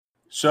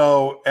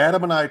So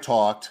Adam and I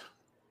talked.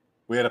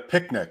 We had a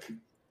picnic,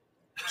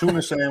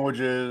 tuna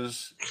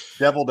sandwiches,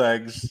 deviled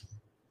eggs,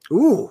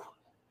 Ooh,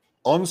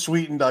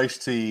 unsweetened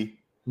iced tea.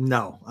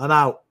 no, I'm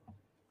out.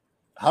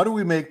 How do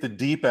we make the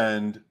deep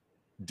end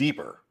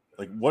deeper?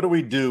 Like, what do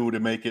we do to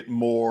make it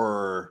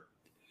more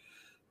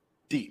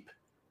deep?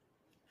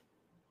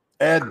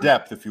 Add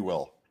depth, if you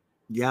will.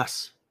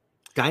 Yes.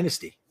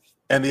 Dynasty.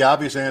 And the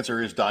obvious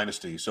answer is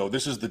Dynasty. So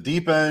this is the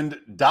Deep End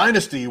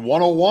Dynasty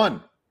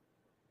 101.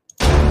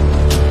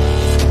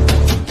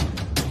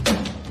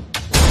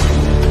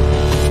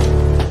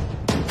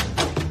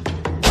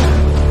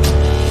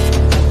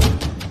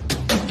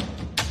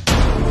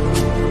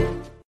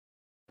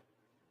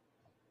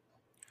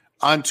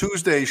 On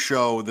Tuesday's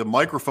show, the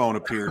microphone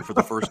appeared for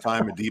the first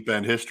time in Deep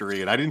End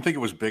history, and I didn't think it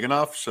was big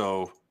enough,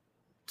 so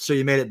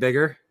you made it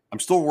bigger? I'm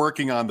still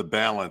working on the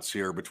balance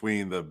here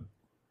between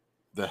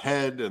the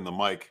head and the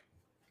mic.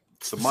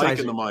 The mic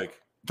and the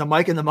mic. The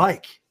mic and the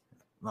mic.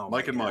 Oh,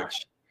 Mike and Mike.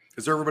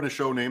 Has there ever been a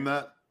show named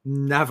that?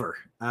 Never,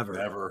 ever.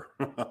 Never.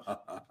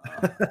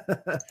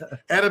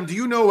 Adam, do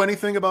you know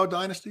anything about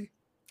Dynasty?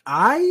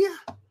 I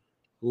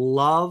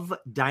love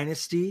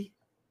Dynasty.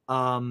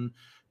 And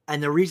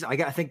the reason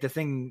I think the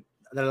thing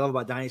that I love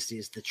about Dynasty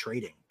is the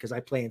trading, because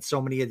I play in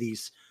so many of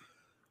these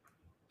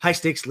high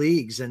stakes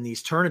leagues and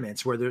these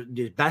tournaments where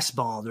there's best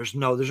ball, there's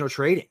no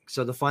trading.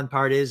 So the fun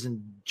part is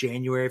in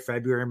January,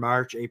 February,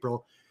 March,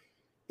 April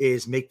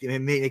is make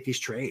these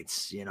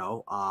trades, you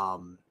know.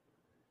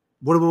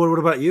 What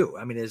about you?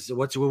 I mean,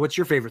 what's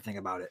your favorite thing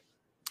about it?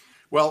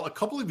 Well, a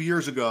couple of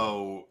years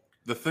ago,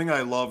 the thing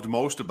I loved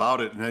most about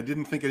it, and I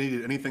didn't think I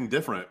needed anything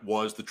different,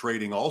 was the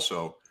trading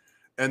also.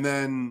 And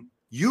then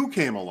you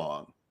came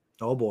along.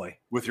 Oh boy.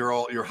 With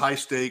your high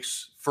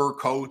stakes fur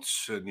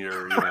coats and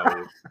your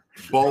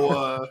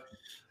boa.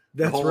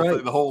 That's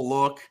right. The whole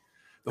look,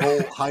 the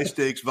whole high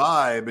stakes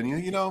vibe. And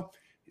you know,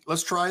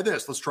 let's try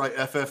this. Let's try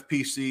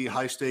FFPC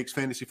high stakes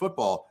fantasy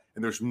football.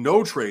 And there's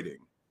no trading.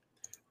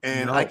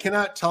 And I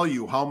cannot tell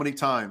you how many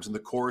times in the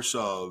course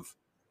of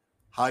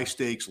high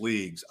stakes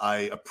leagues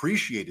I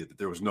appreciated that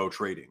there was no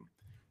trading.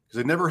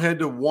 Because I never had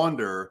to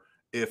wonder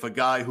if a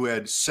guy who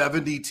had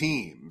 70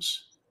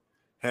 teams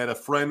had a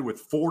friend with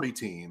 40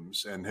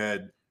 teams and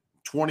had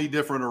 20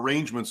 different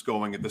arrangements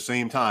going at the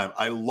same time.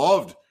 I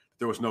loved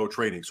there was no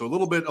trading. So a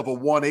little bit of a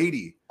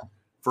 180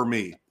 for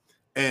me.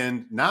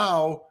 And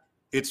now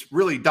it's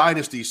really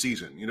dynasty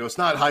season. You know, it's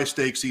not high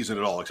stakes season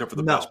at all, except for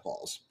the best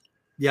balls.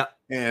 Yeah.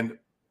 And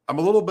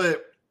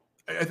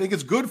I think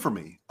it's good for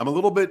me. I'm a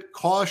little bit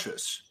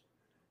cautious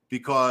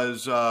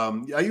because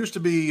I used to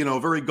be,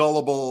 very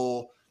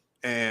gullible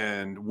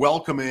and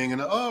welcoming,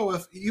 and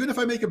even if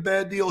I make a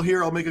bad deal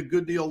here, I'll make a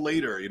good deal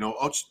later.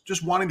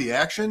 Just wanting the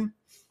action.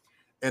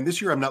 And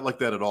this year, I'm not like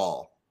that at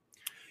all.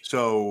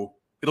 So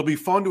it'll be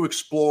fun to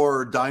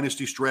explore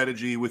dynasty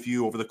strategy with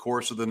you over the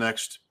course of the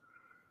next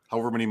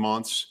however many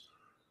months,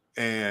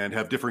 and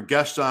have different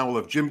guests on.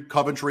 We'll have Jim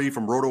Coventry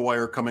from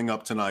RotoWire coming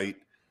up tonight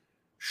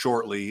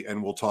shortly,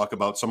 and we'll talk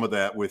about some of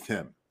that with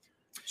him,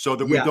 so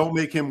that we don't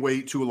make him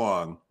wait too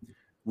long.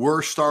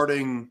 We're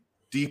starting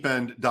Deep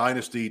End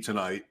Dynasty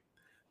tonight.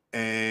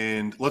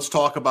 And let's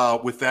talk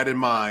about, with that in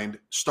mind,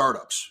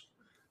 startups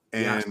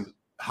and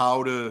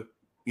how to,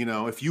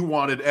 if you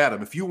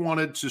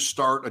wanted to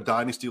start a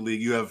dynasty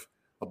league, you have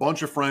a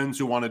bunch of friends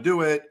who want to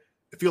do it.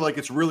 I feel like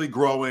it's really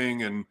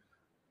growing, and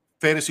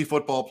fantasy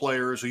football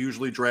players are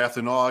usually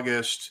drafted in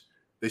August.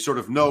 They sort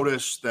of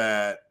notice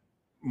that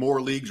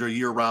more leagues are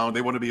year round.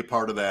 They want to be a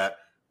part of that.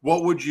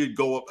 How would you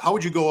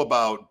go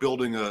about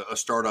building a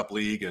startup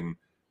league, and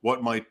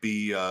what might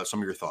be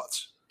some of your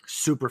thoughts?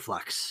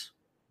 Superflex.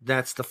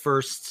 That's the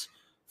first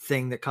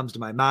thing that comes to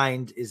my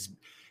mind. Is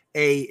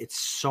it's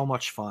so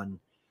much fun.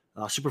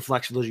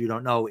 Superflex, for those of you who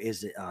don't know,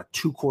 is a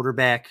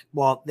 2-quarterback.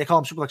 Well, they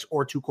call them Superflex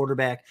or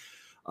 2-quarterback.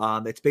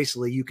 It's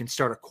basically you can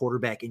start a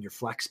quarterback in your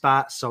flex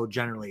spot. So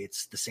generally,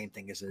 it's the same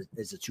thing as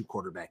a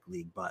 2-quarterback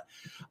league. But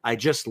I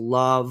just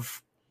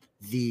love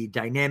the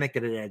dynamic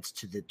that it adds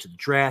to the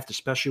draft,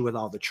 especially with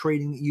all the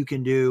trading that you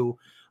can do.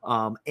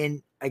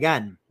 And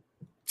again,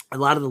 a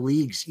lot of the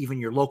leagues, even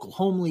your local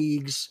home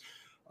leagues,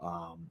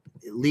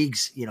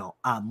 leagues,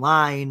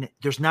 online,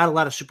 there's not a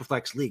lot of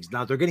Superflex leagues.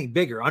 Now they're getting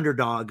bigger.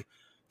 Underdog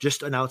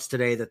just announced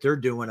today that they're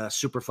doing a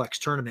Superflex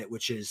tournament,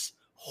 which is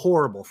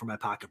horrible for my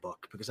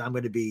pocketbook, because I'm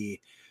going to be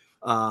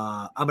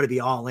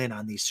all in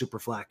on these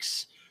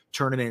Superflex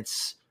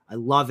tournaments. I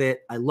love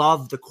it. I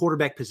love the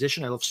quarterback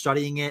position. I love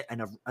studying it,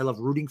 and I love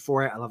rooting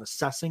for it. I love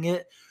assessing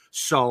it.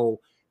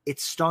 So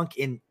it's stunk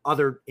in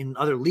other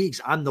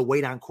leagues. I'm the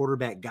wait on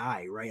quarterback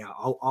guy, right?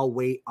 I'll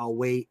wait.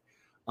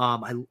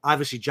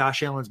 Obviously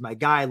Josh Allen's my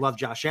guy. I love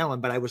Josh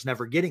Allen, but I was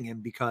never getting him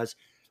because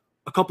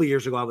a couple of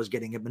years ago I was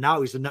getting him, but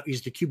now he's the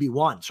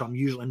QB1. So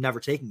I'm never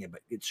taking it,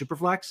 but it's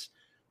Superflex.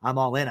 I'm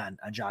all in on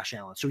Josh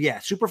Allen. So yeah,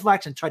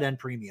 Superflex and tight end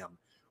premium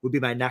would be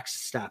my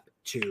next step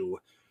to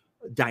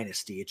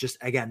Dynasty. It just,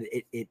 again,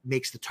 it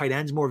makes the tight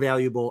ends more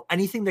valuable.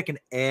 Anything that can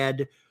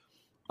add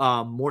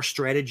more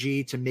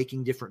strategy to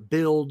making different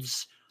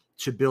builds,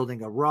 to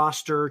building a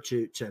roster,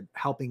 to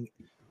helping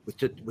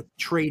with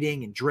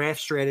trading and draft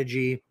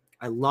strategy.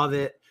 I love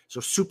it. So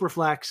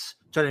Superflex,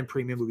 tight end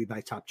premium would be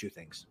my top two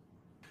things.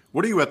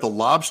 What are you at the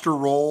lobster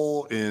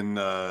roll in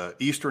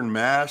Eastern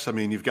Mass? I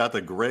mean, you've got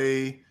the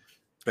gray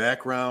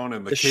background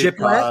and the Cape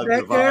Cod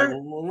divide.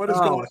 What is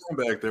going on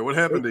back there? What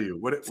happened to you?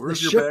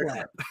 Where's your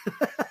background?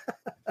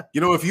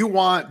 If you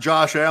want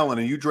Josh Allen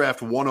and you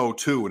draft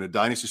 102 in a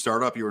dynasty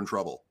startup, you're in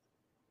trouble.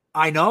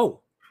 I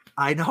know.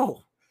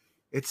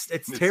 It's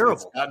terrible.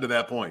 It's gotten to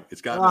that point.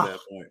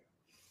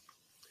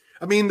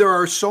 I mean, there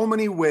are so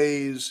many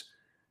ways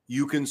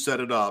you can set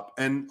it up.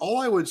 And all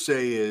I would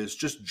say is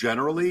just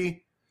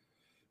generally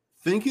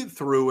think it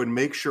through and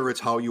make sure it's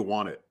how you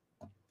want it.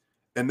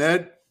 And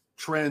that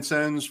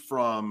transcends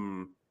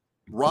from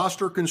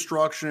roster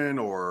construction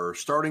or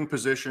starting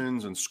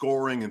positions and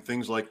scoring and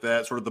things like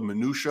that, sort of the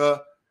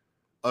minutia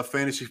of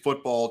fantasy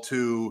football,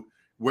 to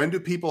when do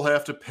people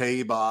have to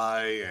pay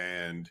by,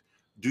 and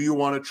do you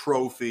want a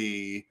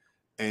trophy,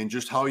 and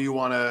just how you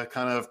want to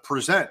kind of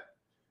present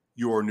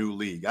your new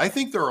league. I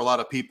think there are a lot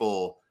of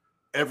people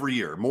every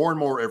year, more and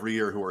more every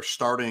year, who are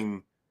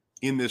starting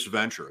in this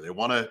venture.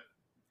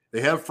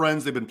 They have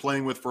friends they've been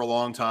playing with for a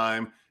long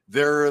time.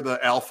 They're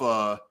the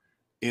alpha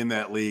in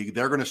that league.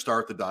 They're going to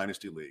start the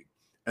Dynasty League,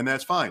 and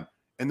that's fine.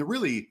 And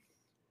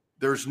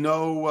there's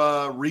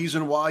no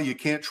reason why you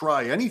can't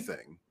try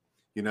anything.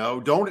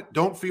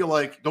 Don't feel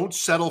like, don't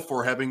settle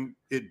for having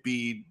it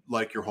be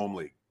like your home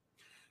league.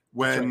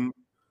 When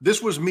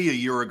this was me a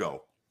year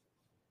ago,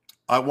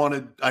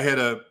 I had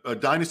a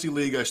Dynasty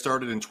League I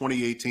started in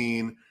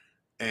 2018,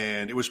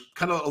 and it was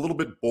kind of a little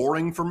bit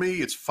boring for me.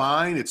 It's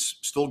fine. It's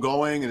still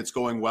going, and it's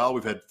going well.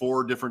 We've had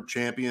 4 different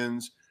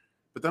champions.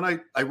 But then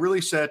I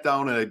really sat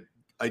down and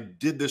I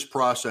did this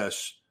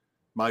process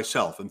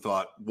myself and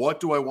thought, what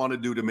do I want to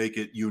do to make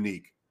it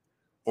unique,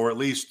 or at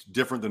least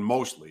different than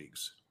most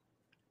leagues?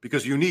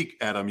 Because unique,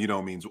 Adam,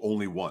 means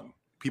only one.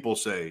 People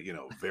say,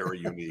 very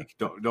unique.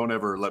 Don't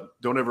ever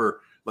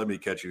let me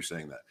catch you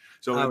saying that.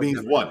 So it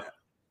means one.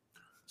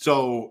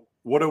 So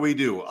what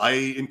do? I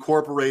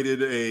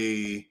incorporated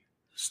a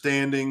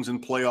standings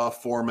and playoff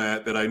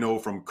format that I know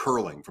from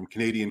curling, from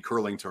Canadian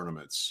curling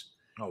tournaments.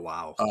 Oh,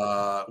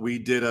 wow. We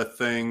did a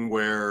thing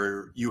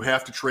where you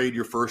have to trade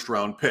your first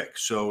round pick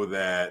so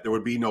that there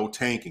would be no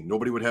tanking.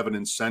 Nobody would have an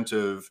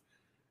incentive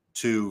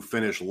to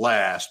finish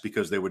last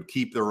because they would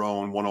keep their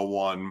own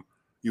 101.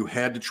 You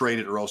had to trade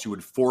it or else you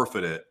would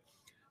forfeit it.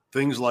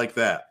 Things like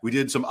that. We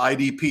did some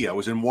IDP. I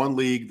was in one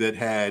league that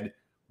had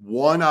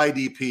one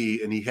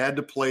IDP, and he had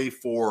to play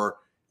for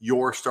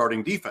your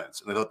starting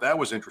defense. And I thought that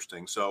was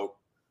interesting. So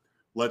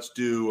let's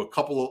do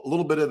a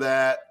little bit of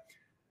that.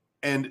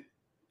 And,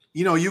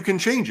 you can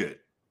change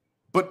it.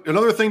 But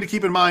another thing to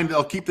keep in mind,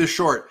 I'll keep this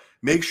short,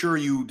 make sure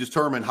you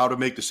determine how to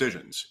make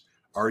decisions.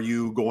 Are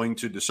you going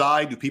to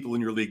decide? Do people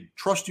in your league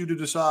trust you to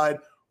decide?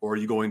 Or are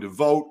you going to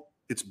vote?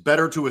 It's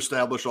better to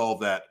establish all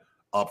of that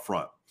up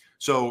front.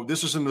 So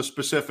this isn't a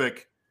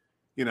specific,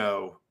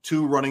 2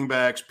 running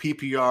backs,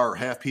 PPR or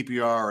half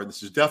PPR. And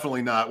this is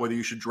definitely not whether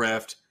you should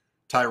draft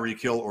Tyreek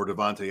Hill or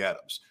Devontae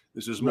Adams.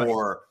 This is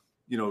more,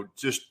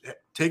 just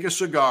take a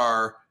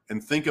cigar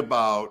and think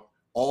about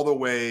all the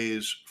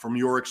ways from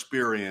your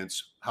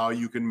experience how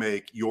you can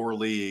make your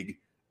league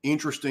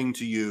interesting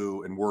to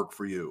you and work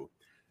for you.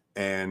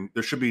 And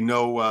there should be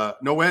no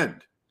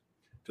end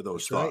to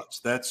those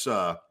thoughts. Right. That's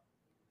a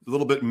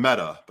little bit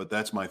meta, but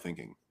that's my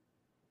thinking.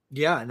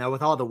 Yeah. Now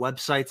with all the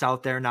websites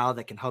out there now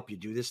that can help you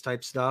do this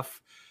type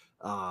stuff,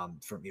 from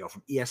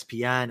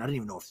ESPN, I don't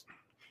even know if,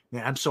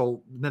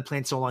 been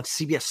playing so long.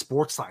 CBS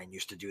Sportsline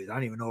used to do that. I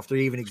don't even know if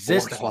they even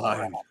exist.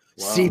 Wow.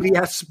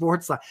 CBS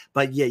Sportsline.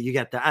 But yeah, you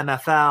got the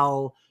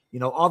NFL,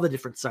 all the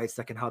different sites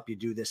that can help you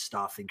do this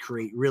stuff and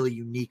create really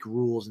unique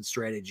rules and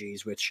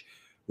strategies, which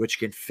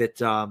can fit,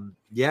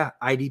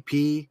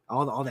 IDP,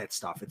 all that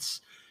stuff.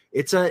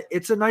 It's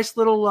a nice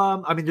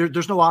little,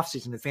 there's no off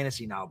season in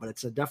fantasy now, but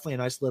it's definitely a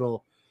nice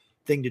little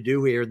thing to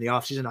do here in the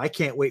off season. I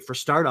can't wait for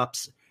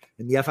startups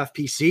in the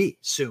FFPC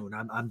soon.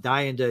 I'm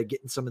dying to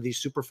get in some of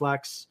these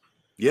Superflex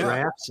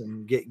drafts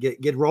and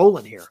get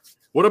rolling here.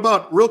 What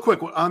about, real quick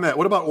on that,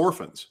 what about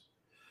orphans?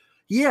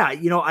 Yeah,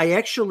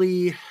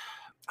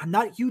 I'm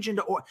not huge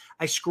into.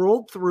 I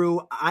scrolled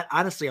through.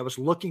 Honestly, I was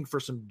looking for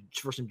some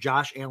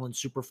Josh Allen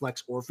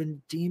Superflex orphan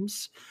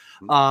teams.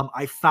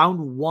 I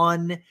found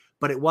one,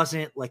 but it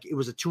wasn't like, it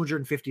was a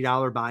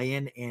 $250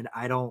 buy-in, and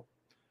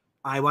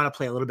I want to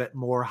play a little bit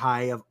more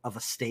high of a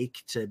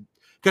stake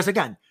because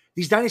again,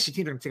 these dynasty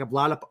teams are going to take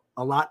up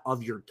a lot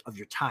of your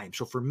time.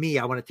 So for me,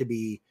 I want it to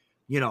be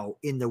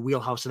in the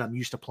wheelhouse that I'm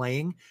used to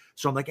playing.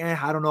 So I'm like,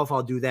 I don't know if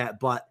I'll do that,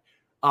 but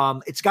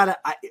it's got to,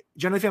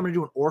 generally if I'm going to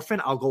do an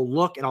orphan, I'll go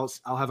look and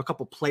I'll have a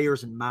couple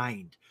players in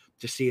mind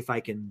to see if I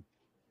can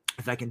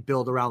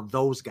build around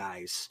those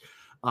guys.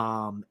 But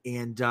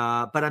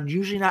I'm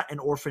usually not an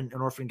orphan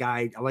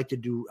guy. I like to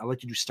do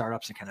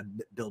startups and kind of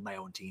build my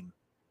own team.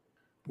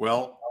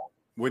 Well,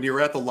 when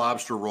you're at the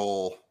lobster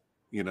roll,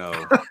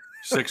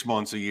 6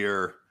 months a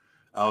year,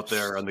 out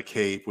there on the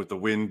Cape with the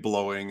wind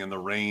blowing and the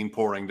rain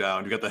pouring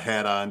down. You got the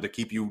hat on to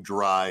keep you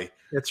dry.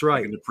 That's right.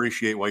 I can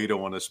appreciate why you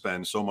don't want to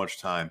spend so much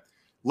time.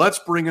 Let's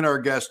bring in our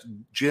guest,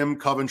 Jim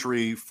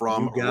Coventry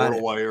from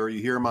RotoWire.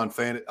 You hear him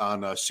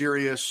on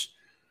Sirius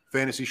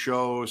fantasy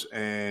shows,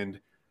 and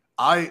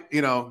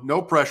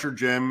no pressure,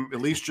 Jim.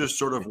 At least just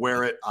sort of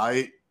wear it.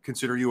 I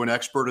consider you an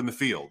expert in the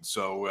field,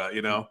 so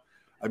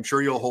I'm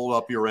sure you'll hold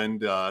up your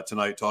end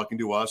tonight talking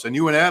to us. And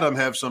you and Adam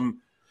have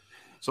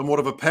somewhat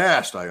of a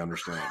past, I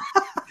understand.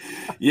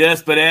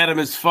 Yes, but Adam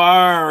is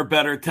far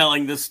better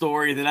telling this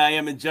story than I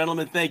am. And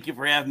gentlemen, thank you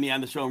for having me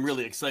on the show. I'm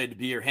really excited to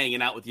be here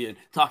hanging out with you and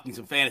talking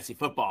some fantasy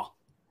football.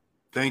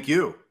 Thank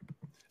you.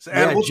 So,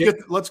 Adam,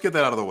 let's get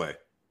that out of the way.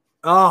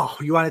 Oh,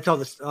 you want to tell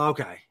this?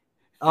 Okay.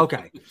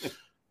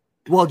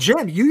 Well,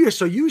 Jim, you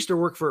used to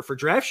work for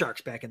Draft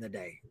Sharks back in the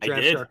day.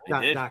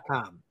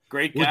 DraftSharks.com.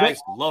 Great guys.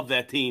 Love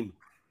that team.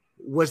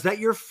 Was that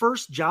your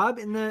first job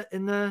in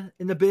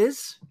the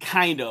biz?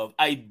 Kind of.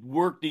 I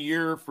worked a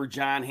year for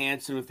John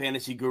Hansen with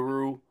Fantasy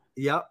Guru.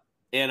 Yep.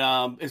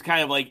 And it's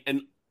kind of like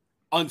an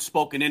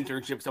unspoken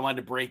internship because I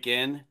wanted to break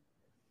in.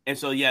 And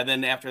so,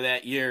 then after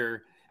that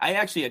year, I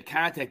actually had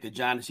contacted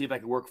John to see if I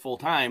could work full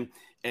time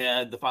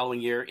the following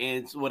year.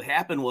 And so what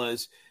happened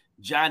was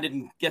John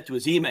didn't get to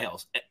his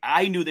emails.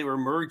 I knew they were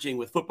merging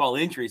with Football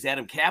Injuries,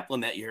 Adam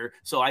Kaplan, that year.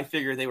 So I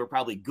figured they were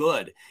probably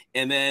good.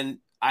 And then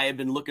I had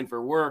been looking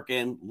for work,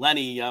 and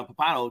Lenny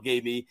Papano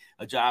gave me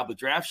a job with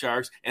Draft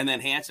Sharks. And then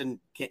Hansen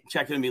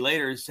checked in me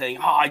later saying,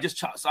 I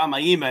just saw my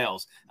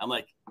emails. I'm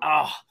like,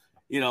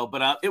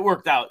 but it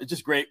worked out. It's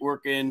just great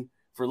working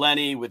for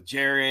Lenny with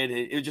Jared.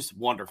 It was just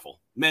wonderful.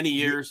 Many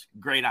years,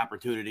 great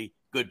opportunity,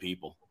 good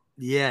people.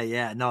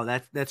 Yeah. No,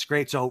 that's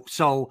great. So,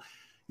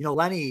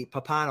 Lenny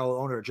Papano,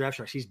 owner of Draft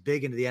Sharks, he's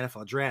big into the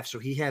NFL draft. So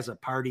he has a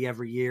party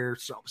every year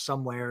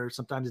somewhere.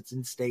 Sometimes it's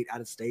in state, out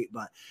of state,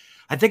 but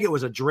I think it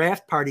was a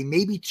draft party,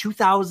 maybe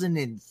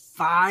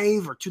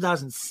 2005 or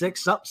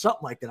 2006, something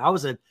like that. I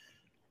was a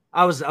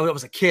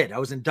kid. I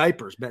was in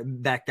diapers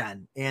back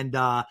then. And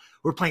we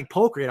were playing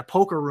poker. He had a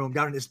poker room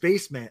down in his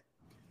basement.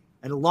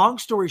 And long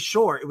story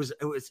short, it was a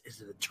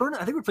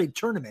tournament. I think we played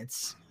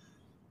tournaments.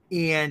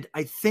 And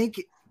I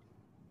think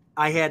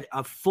I had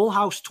a full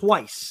house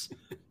twice.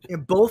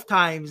 And both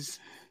times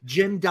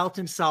Jim dealt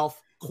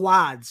himself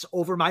quads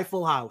over my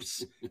full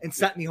house and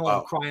sent me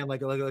home crying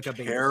like a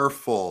baby.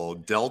 Careful,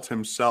 dealt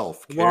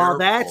himself. Well,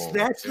 that's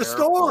the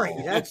story.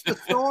 That's the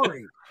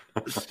story.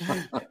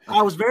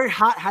 I was very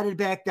hot-headed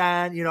back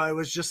then. It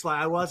was just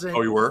like I wasn't.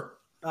 Oh, you were?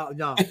 Oh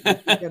no, you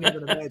can't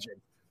even imagine.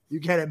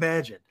 You can't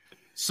imagine.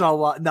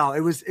 So no,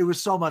 it was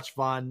so much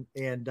fun,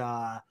 and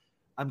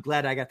I'm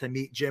glad I got to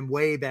meet Jim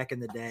way back in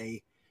the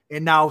day.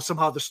 And now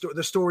somehow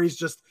the story's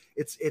just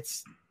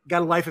it's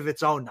got a life of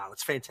its own now.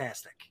 It's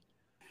fantastic.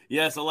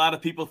 Yes, a lot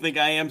of people think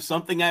I am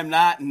something I'm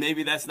not, and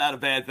maybe that's not a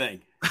bad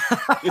thing.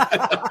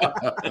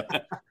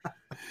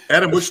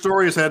 Adam, which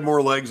story has had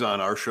more legs on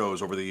our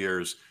shows over the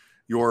years?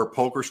 Your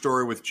poker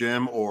story with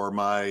Jim or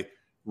my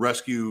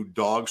rescue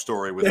dog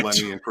story with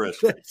Lenny and Chris?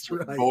 That's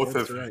right. Both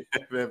have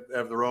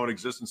their own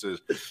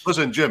existences.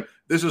 Listen, Jim,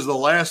 this is the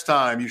last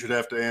time you should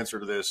have to answer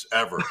to this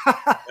ever.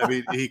 I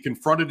mean, he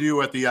confronted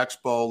you at the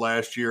expo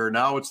last year.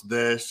 Now it's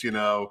this,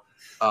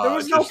 there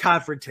was no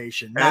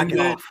confrontation. End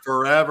it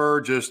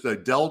forever. Just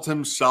dealt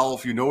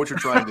himself. You know what you're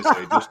trying to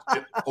say. Just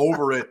get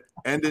over it.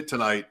 End it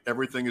tonight.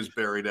 Everything is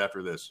buried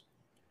after this.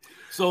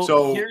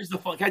 So here's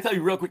can I tell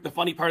you real quick the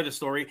funny part of the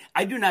story?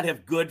 I do not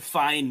have good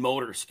fine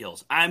motor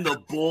skills. I'm the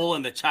bull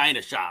in the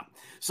china shop.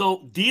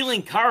 So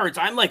dealing cards,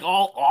 I'm like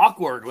all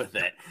awkward with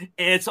it.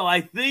 And so I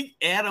think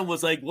Adam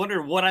was like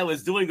wondering what I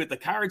was doing with the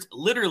cards.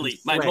 Literally,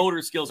 my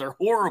motor skills are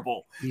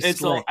horrible.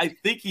 So I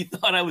think he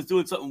thought I was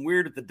doing something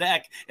weird at the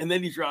deck. And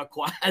then he drew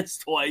quads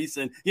twice.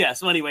 And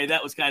so anyway,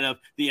 that was kind of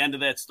the end of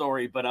that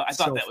story. But I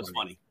thought that was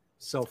funny.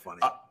 So funny.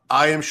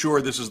 I am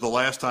sure this is the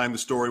last time the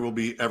story will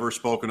be ever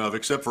spoken of,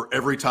 except for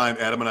every time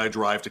Adam and I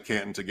drive to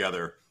Canton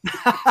together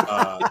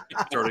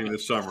starting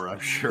this summer. I'm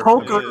sure.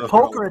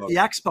 Poker at the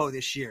Expo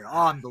this year.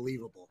 Oh,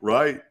 unbelievable.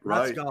 Right.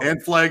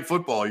 And flag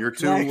football. Your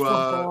two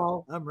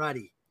football. I'm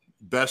ready.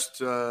 Best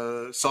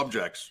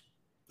subjects.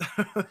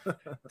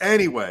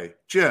 Anyway,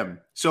 Jim,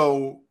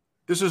 so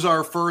this is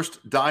our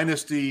first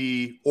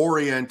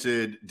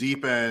Dynasty-oriented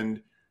deep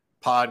end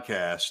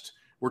podcast.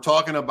 We're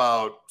talking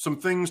about some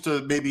things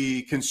to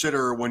maybe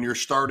consider when you're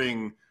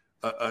starting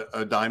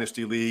a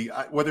Dynasty league,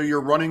 whether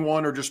you're running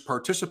one or just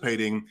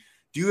participating.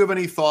 Do you have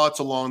any thoughts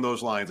along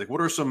those lines? Like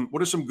what are some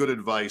good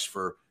advice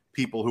for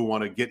people who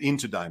want to get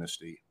into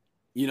Dynasty?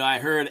 I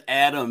heard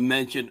Adam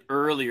mention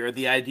earlier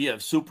the idea of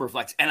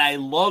Superflex, and I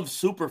love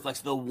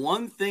Superflex. The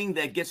one thing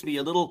that gets me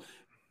a little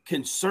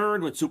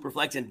concerned with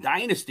Superflex and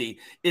Dynasty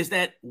is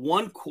that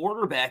one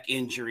quarterback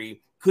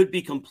injury could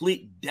be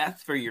complete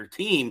death for your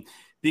team.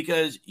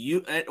 Because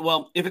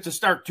if it's a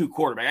start two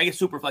quarterback, I guess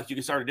Superflex, you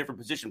can start a different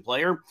position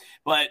player,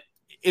 but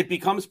it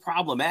becomes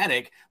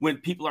problematic when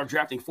people are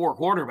drafting 4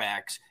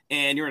 quarterbacks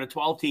and you're in a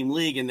 12-team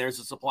league and there's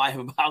a supply of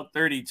about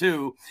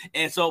 32.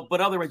 And so,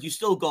 but otherwise you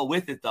still go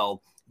with it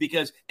though,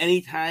 because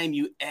anytime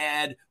you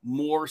add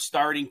more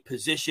starting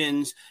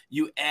positions,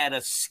 you add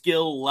a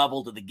skill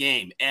level to the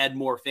game, add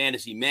more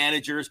fantasy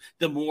managers.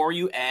 The more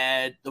you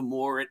add, the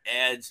more it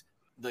adds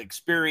the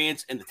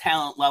experience and the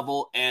talent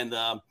level and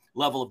the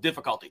level of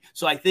difficulty.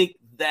 So I think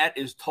that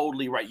is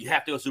totally right. You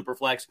have to go super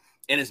flex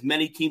and as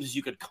many teams as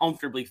you could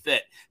comfortably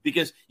fit,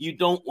 because you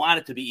don't want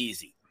it to be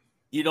easy.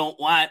 You don't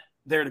want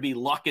there to be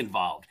luck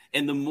involved.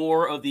 And the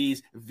more of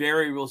these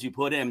variables you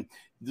put in,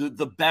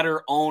 the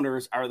better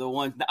owners are the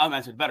ones,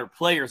 better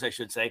players, I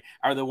should say,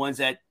 are the ones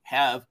that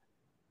have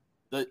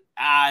the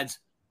odds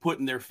put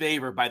in their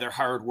favor by their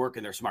hard work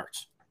and their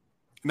smarts.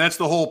 And that's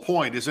the whole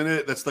point, isn't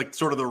it? That's like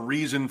sort of the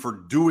reason for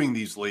doing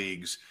these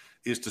leagues,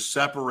 is to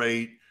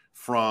separate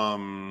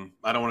from,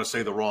 I don't want to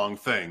say the wrong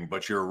thing,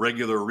 but your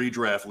regular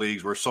redraft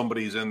leagues where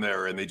somebody's in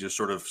there and they just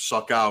sort of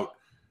suck out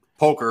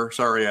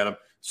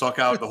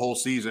the whole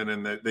season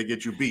and they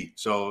get you beat.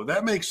 So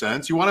that makes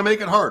sense. You want to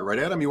make it hard, right,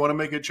 Adam? You want to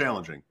make it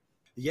challenging.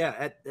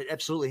 Yeah,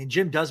 absolutely. And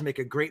Jim does make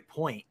a great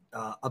point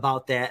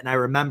about that. And I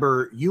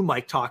remember you,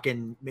 Mike,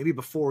 talking maybe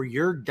before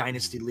your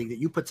Dynasty league that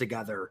you put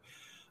together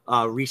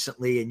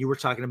recently. And you were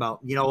talking about,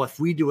 if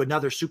we do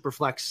another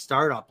Superflex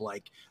startup,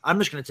 like I'm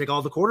just going to take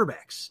all the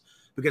quarterbacks,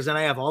 because then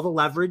I have all the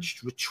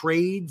leverage with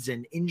trades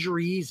and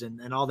injuries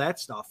and all that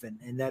stuff.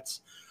 And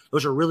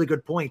those are really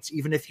good points.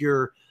 Even if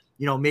you're,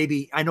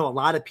 maybe I know a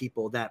lot of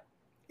people that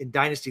in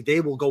Dynasty,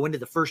 they will go into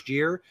the first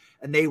year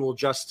and they will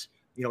just,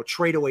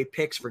 trade away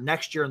picks for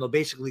next year, and they'll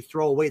basically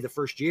throw away the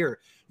first year.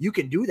 You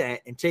can do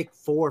that and take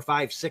 4,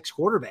 5, 6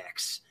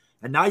 quarterbacks.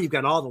 And now you've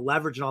got all the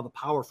leverage and all the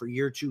power for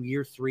year 2,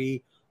 year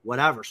 3,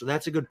 whatever. So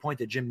that's a good point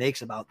that Jim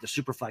makes about the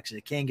Superflex, and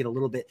it can get a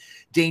little bit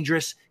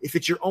dangerous. If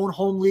it's your own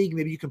home league,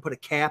 maybe you can put a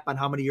cap on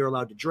how many you're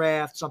allowed to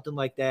draft, something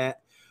like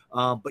that.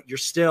 But you're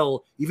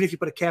still, even if you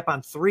put a cap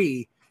on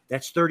 3,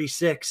 that's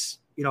 36,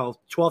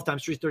 12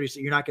 times 3 is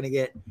 36. You're not going to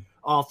get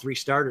all 3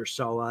 starters.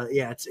 So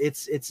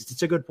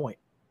it's a good point.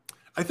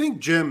 I think,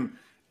 Jim,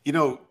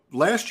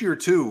 last year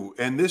too,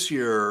 and this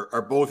year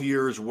are both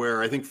years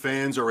where I think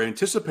fans are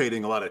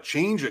anticipating a lot of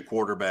change at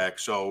quarterback.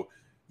 So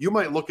you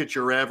might look at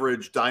your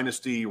average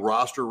Dynasty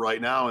roster right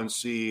now and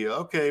see,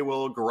 okay,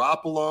 well,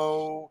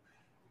 Garoppolo,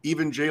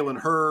 even Jalen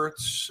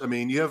Hurts. I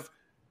mean, you have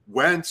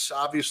Wentz,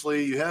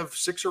 obviously. You have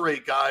 6 or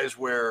 8 guys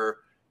where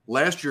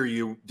last year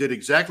you did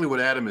exactly what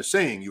Adam is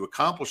saying. You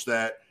accomplished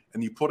that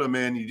and you put them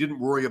in. You didn't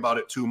worry about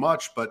it too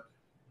much, but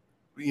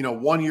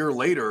 1 year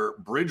later,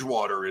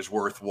 Bridgewater is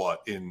worth what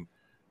in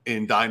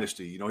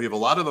Dynasty? You have a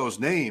lot of those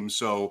names.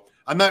 So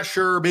I'm not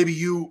sure, maybe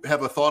you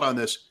have a thought on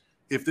this,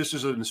 if this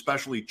is an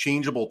especially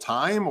changeable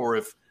time or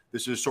if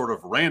this is sort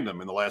of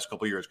random in the last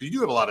couple of years, because you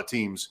do have a lot of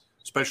teams,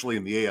 especially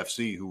in the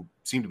AFC, who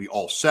seem to be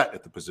all set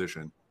at the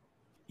position.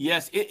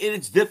 Yes,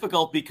 it's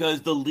difficult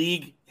because the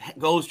league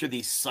goes through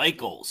these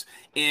cycles.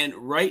 And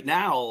right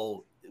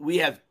now we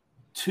have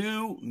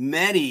too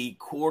many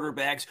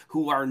quarterbacks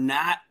who are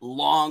not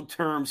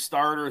long-term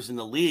starters in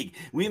the league.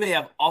 We may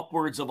have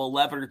upwards of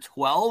 11 or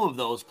 12 of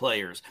those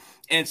players.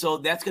 And so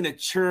that's going to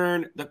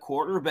churn the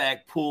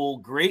quarterback pool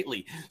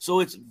greatly. So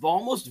it's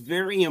almost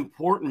very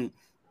important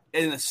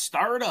in a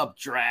startup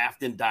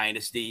draft in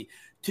Dynasty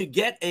to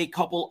get a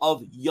couple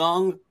of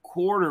young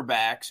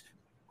quarterbacks,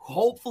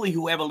 hopefully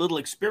who have a little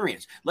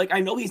experience. Like,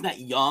 I know he's not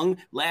young.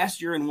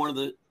 Last year in one of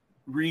the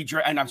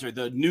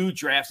the new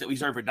drafts that we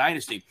started for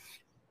Dynasty,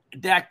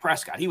 Dak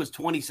Prescott, he was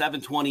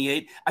 27,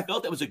 28. I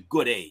felt that was a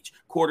good age.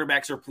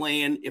 Quarterbacks are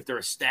playing, if they're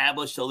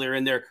established, so they're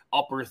in their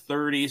upper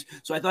 30s.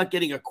 So I thought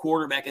getting a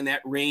quarterback in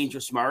that range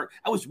was smart.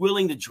 I was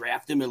willing to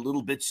draft him a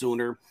little bit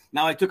sooner.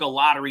 Now I took a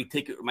lottery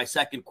ticket with my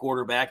second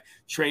quarterback.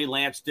 Trey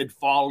Lance did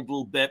fall a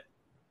little bit.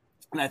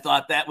 And I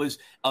thought that was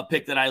a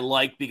pick that I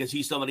liked because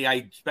he's somebody I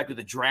expected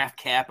to draft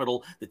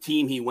capital, the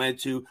team he went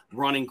to,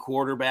 running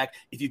quarterback.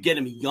 If you get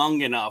him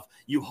young enough,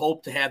 you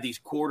hope to have these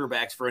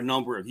quarterbacks for a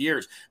number of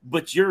years.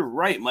 But you're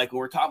right, Michael.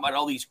 We're talking about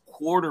all these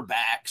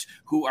quarterbacks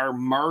who are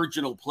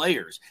marginal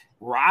players.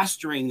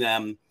 Rostering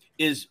them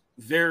is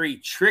very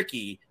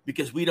tricky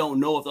because we don't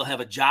know if they'll have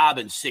a job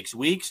in 6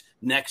 weeks,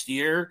 next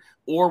year,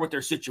 or what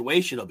their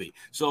situation will be.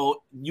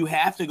 So you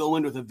have to go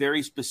in with a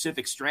very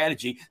specific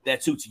strategy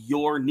that suits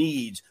your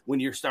needs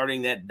when you're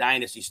starting that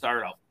Dynasty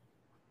startup.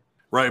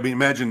 Right. I mean,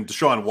 imagine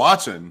Deshaun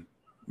Watson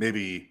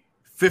maybe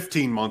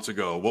 15 months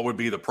ago. What would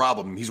be the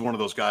problem? He's one of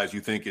those guys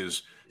you think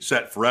is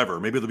set forever.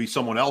 Maybe there'll be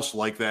someone else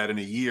like that in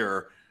a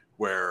year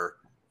where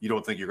you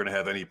don't think you're going to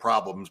have any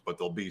problems, but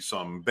there'll be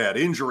some bad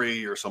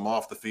injury or some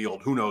off the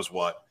field, who knows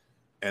what,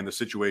 and the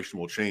situation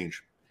will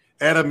change.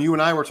 Adam, you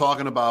and I were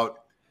talking about,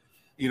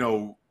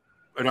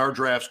 in our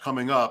drafts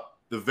coming up,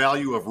 the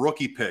value of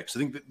rookie picks. I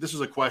think that this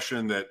is a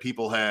question that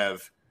people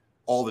have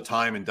all the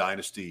time in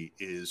Dynasty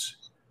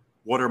is,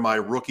 what are my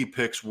rookie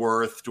picks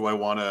worth? Do I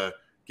want to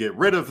get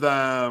rid of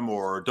them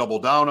or double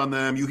down on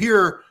them? You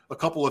hear a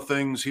couple of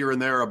things here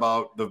and there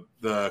about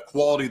the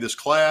quality of this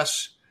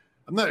class.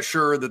 I'm not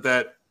sure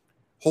that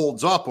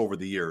holds up over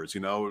the years,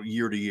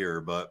 year to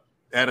year. But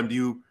Adam, do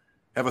you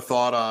have a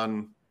thought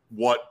on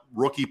what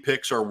rookie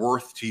picks are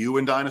worth to you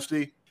in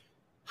Dynasty?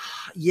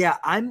 Yeah,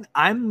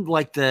 I'm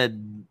like the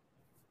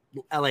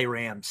LA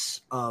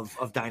Rams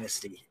of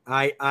Dynasty.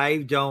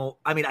 I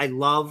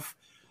love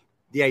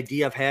the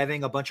idea of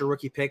having a bunch of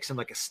rookie picks in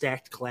like a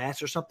stacked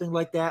class or something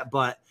like that,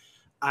 but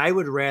I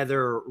would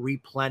rather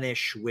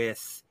replenish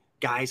with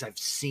guys I've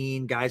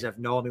seen, guys I've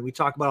known. I mean, we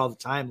talk about all the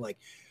time, like,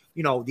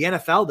 the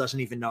NFL doesn't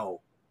even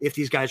know if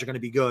these guys are going to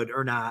be good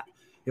or not.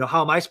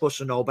 How am I supposed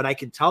to know? But I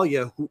can tell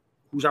you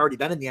who's already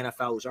been in the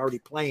NFL, who's already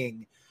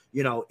playing,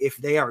 if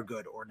they are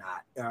good or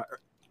not,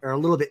 or a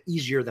little bit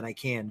easier than I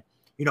can,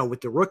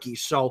 with the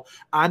rookies. So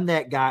I'm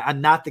that guy.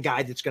 I'm not the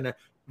guy that's going to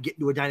get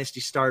into a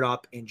dynasty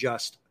startup and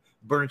just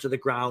burn it to the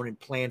ground and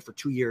plan for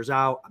 2 years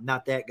out. I'm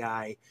not that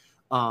guy.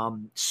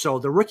 So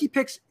the rookie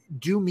picks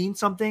do mean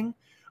something.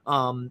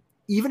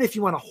 Even if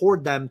you want to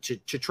hoard them to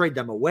trade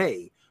them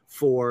away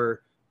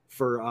for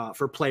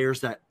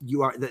players that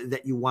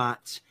you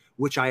want,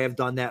 which I have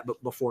done that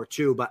before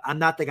too. But I'm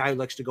not the guy who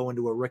likes to go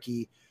into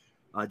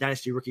a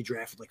dynasty rookie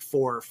draft with like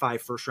 4 or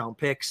 5 first round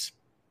picks.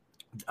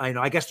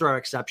 I guess there are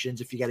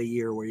exceptions if you got a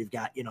year where you've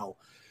got,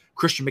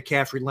 Christian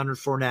McCaffrey, Leonard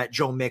Fournette,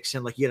 Joe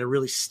Mixon, like you had a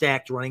really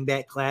stacked running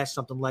back class,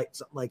 something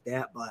like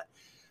that. But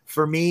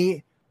for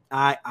me,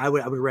 I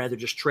would rather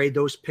just trade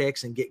those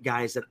picks and get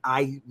guys that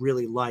I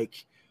really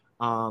like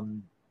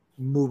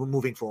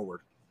moving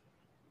forward.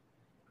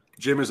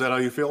 Jim, is that how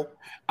you feel?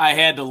 I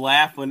had to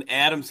laugh when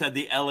Adam said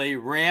the LA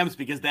Rams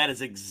because that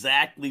is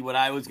exactly what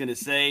I was going to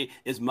say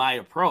is my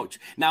approach.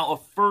 Now, a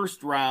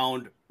first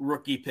round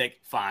rookie pick,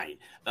 fine.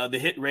 The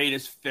hit rate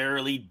is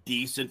fairly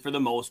decent for the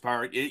most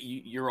part.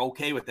 You're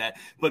okay with that.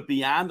 But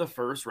beyond the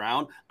first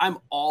round, I'm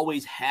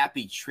always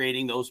happy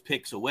trading those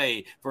picks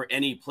away for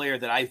any player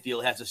that I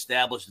feel has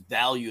established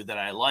value that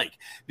I like.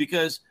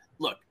 Because,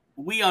 look,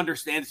 we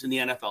understand this in the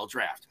NFL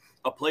draft.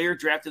 A player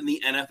drafted in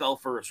the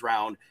NFL first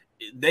round,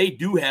 they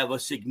do have a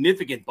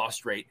significant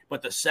bust rate,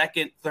 but the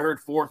second,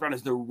 third, fourth round,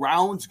 as the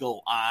rounds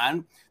go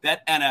on,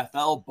 that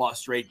NFL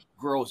bust rate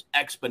grows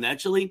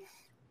exponentially.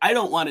 I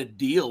don't want to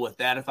deal with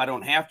that if I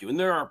don't have to. And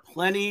there are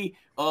plenty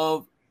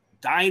of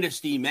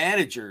dynasty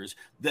managers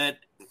that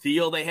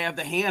feel they have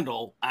the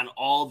handle on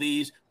all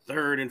these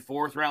third and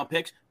fourth round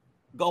picks.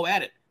 Go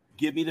at it.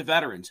 Give me the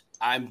veterans.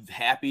 I'm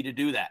happy to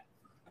do that.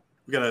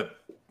 We got a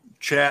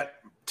chat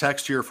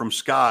text here from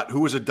Scott.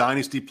 Who is a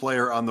dynasty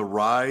player on the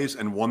rise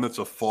and one that's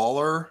a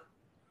faller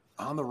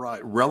on the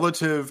rise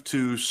relative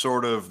to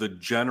sort of the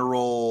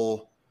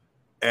general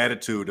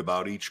attitude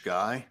about each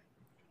guy?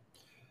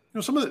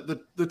 Some of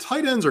the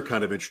tight ends are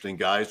kind of interesting,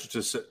 guys,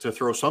 to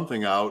throw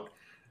something out.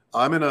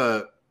 I'm in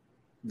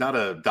not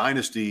a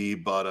dynasty,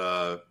 but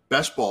a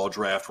best ball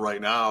draft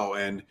right now.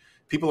 And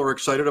people are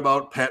excited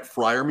about Pat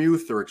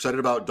Freiermuth. They're excited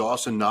about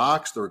Dawson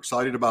Knox. They're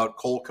excited about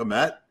Cole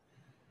Kmet.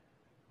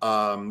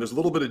 There's a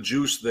little bit of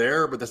juice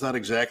there, but that's not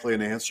exactly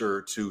an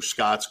answer to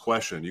Scott's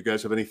question. You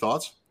guys have any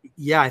thoughts?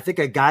 Yeah, I think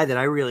a guy that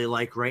I really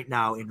like right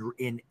now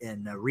in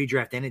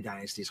redraft and in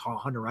dynasty is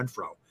Hunter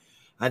Renfrow.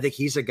 I think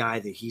he's a guy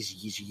that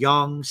he's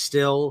young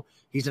still.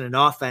 He's in an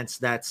offense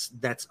that's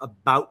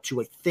about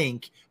to, I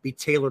think, be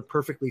tailored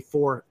perfectly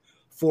for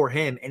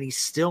him, and he's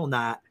still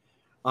not.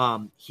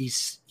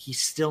 He's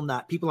still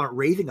not. People aren't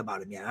raving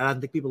about him yet. I don't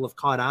think people have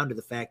caught on to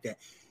the fact that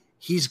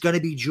he's going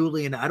to be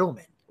Julian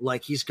Edelman.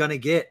 Like he's going to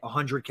get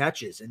 100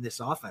 catches in this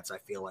offense, I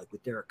feel like,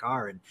 with Derek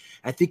Carr. And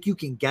I think you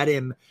can get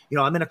him,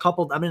 I'm in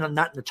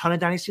not in a ton of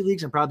dynasty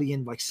leagues. I'm probably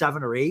in like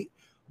 7 or 8.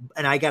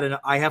 And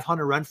I have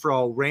Hunter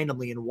Renfrow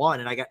randomly in one,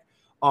 and I got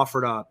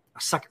offered a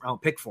second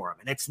round pick for him.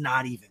 And it's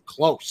not even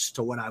close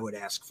to what I would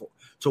ask for,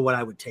 to what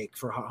I would take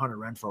for Hunter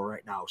Renfrow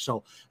right now.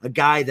 So a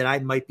guy that I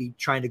might be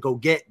trying to go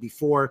get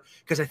before,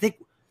 because I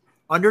think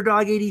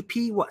underdog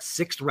ADP,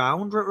 6th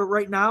round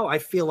right now? I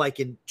feel like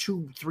in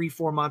 2, 3,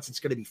 4 months,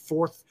 it's going to be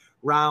 4th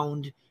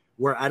round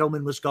where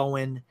Edelman was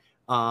going,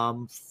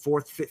 4th,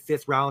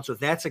 5th round. So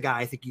that's a guy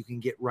I think you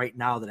can get right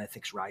now that I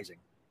think's rising.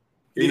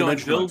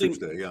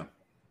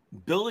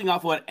 Building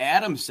off what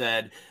Adam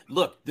said,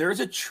 look, there's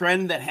a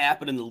trend that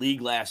happened in the league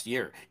last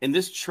year. And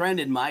this trend,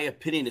 in my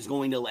opinion, is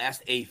going to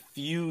last a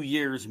few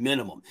years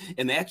minimum.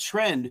 And that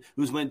trend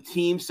was when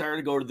teams started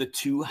to go to the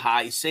 2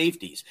 high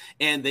safeties.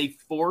 And they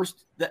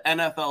forced the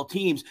NFL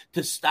teams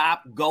to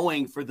stop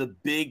going for the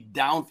big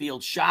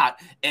downfield shot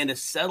and to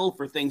settle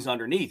for things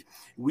underneath.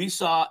 We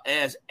saw,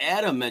 as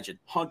Adam mentioned,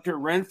 Hunter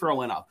Renfrow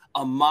went off,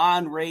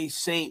 Amon-Ra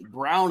St.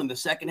 Brown in the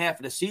second half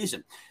of the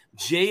season,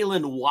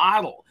 Jalen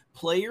Waddle.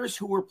 Players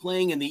who were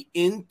playing in the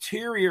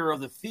interior of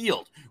the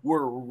field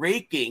were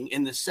raking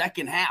in the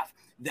second half.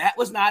 That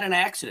was not an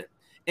accident.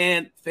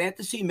 And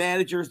fantasy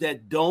managers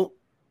that don't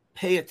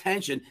pay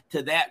attention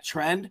to that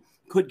trend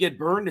could get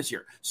burned this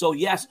year. So,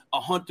 yes, a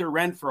Hunter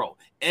Renfrow,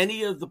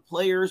 any of the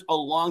players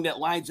along that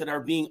lines that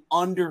are being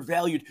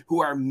undervalued,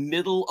 who are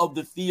middle of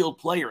the field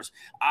players,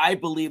 I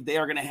believe they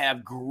are going to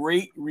have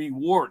great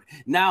reward.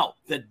 Now,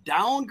 the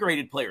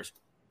downgraded players,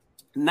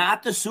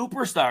 not the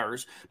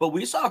superstars, but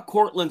we saw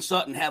Cortland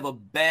Sutton have a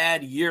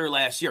bad year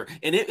last year,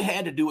 and it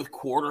had to do with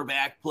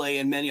quarterback play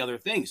and many other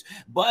things.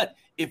 But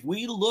if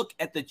we look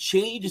at the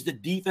changes the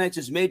defense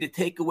has made to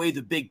take away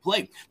the big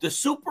play, the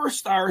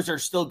superstars are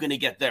still going to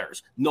get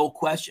theirs, no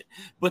question.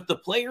 But the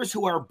players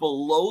who are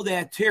below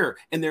that tier,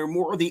 and they're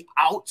more of the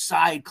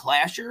outside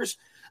clashers,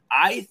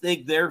 I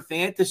think their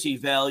fantasy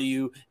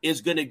value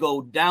is going to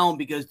go down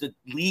because the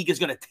league is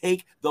going to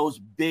take those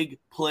big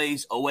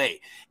plays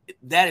away.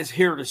 That is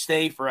here to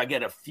stay for,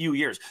 again, a few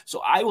years.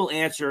 So I will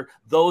answer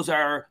those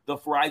are the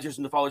risers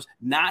and the fallers,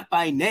 not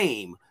by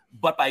name,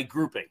 but by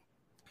grouping.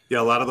 Yeah,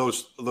 a lot of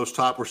those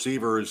top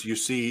receivers you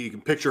see, you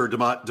can picture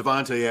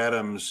Devontae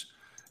Adams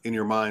in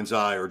your mind's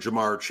eye, or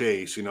Jamar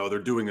Chase. You know, they're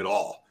doing it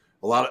all.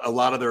 A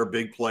lot of their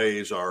big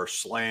plays are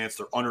slants,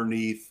 they're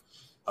underneath.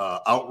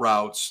 Out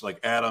routes, like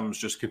Adams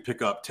just can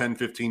pick up 10,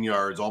 15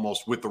 yards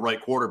almost with the right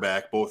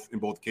quarterback, in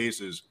both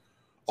cases,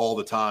 all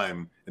the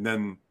time. And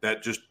then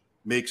that just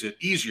makes it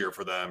easier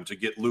for them to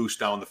get loose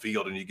down the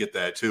field, and you get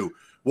that too.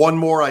 One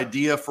more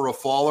idea for a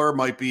faller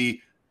might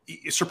be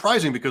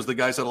surprising because the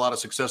guy's had a lot of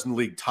success in the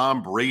league.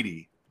 Tom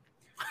Brady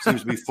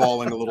seems to be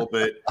falling a little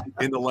bit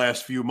in the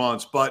last few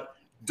months, but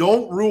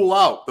don't rule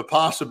out the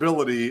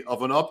possibility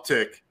of an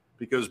uptick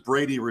because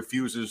Brady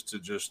refuses to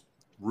just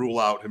rule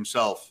out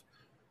himself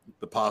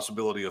the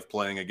possibility of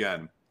playing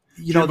again.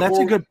 You know, that's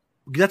a good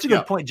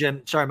point,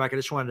 Jim. Sorry, Mike. I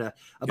just wanted to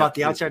about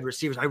the outside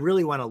receivers. I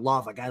really want to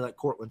love a guy like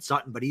Cortland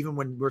Sutton, but even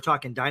when we're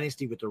talking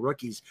dynasty with the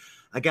rookies,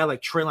 a guy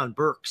like Treylon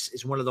Burks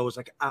is one of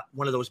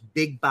those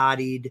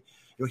big-bodied.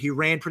 You know, he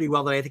ran pretty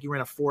well today. I think he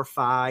ran a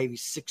 4.5.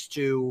 He's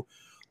 6'2",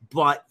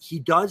 but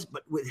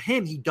with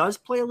him, he does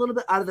play a little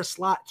bit out of the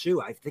slot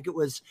too. I think it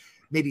was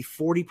maybe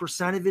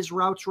 40% of his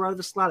routes were out of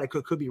the slot. I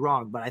could be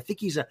wrong, but I think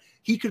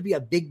he could be a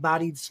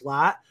big-bodied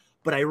slot.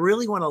 But I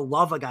really want to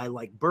love a guy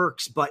like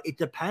Burks, but it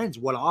depends.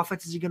 What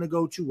offense is he going to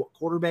go to? What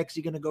quarterback is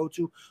he going to go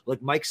to?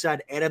 Like Mike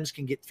said, Adams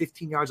can get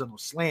 15 yards on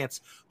those slants,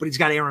 but he's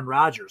got Aaron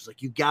Rodgers. Like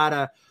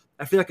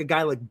I feel like a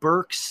guy like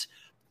Burks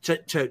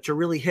to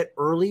really hit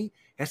early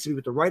has to be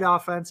with the right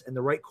offense and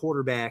the right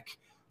quarterback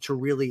to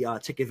really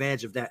take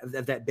advantage of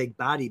that big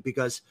body.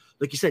 Because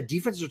like you said,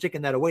 defenses are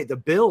taking that away. The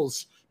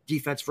Bills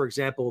defense, for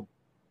example,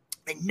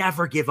 they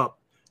never give up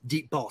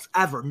deep balls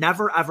ever.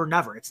 Never, ever,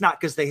 never. It's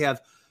not because they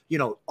have,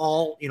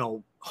 all,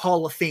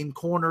 Hall of Fame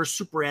corners,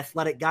 super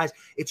athletic guys.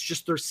 It's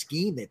just their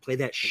scheme. They play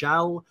that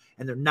shell,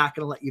 and they're not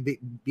going to let you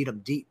beat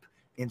them deep.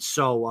 And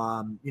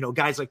so,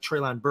 guys like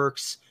Treylon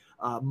Burks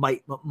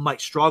might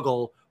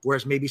struggle,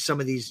 whereas maybe some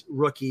of these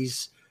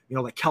rookies,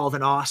 like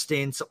Calvin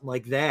Austin, something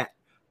like that,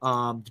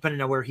 depending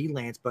on where he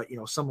lands. But,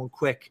 someone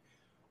quick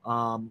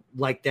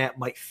like that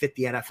might fit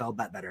the NFL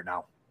better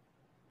now.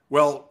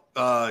 Well,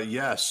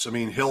 yes. I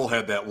mean, Hill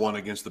had that one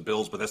against the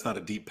Bills, but that's not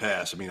a deep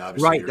pass. I mean,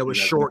 obviously, right. That was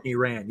short and he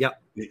ran.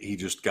 Yep. He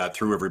just got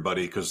through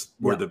everybody because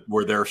where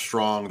they're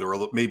strong, they're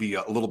maybe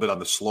a little bit on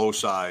the slow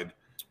side,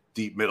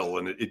 deep middle,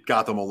 and it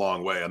got them a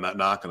long way. I'm not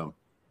knocking them.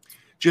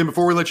 Jim,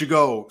 before we let you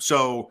go,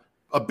 so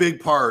a big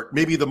part,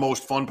 maybe the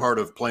most fun part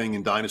of playing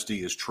in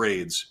Dynasty is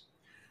trades.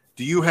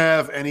 Do you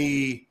have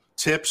any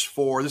tips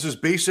for, this is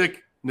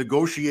basic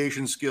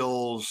negotiation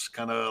skills,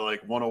 kind of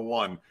like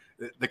 101,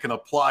 that can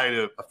apply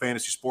to a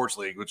fantasy sports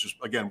league, which is,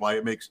 again, why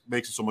it makes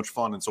it so much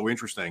fun and so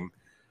interesting.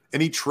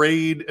 Any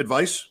trade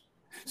advice?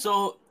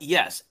 So,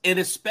 yes, and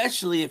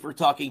especially if we're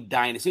talking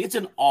dynasty, it's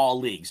in all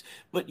leagues,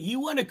 but you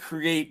want to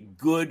create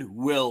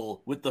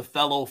goodwill with the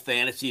fellow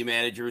fantasy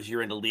managers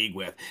you're in the league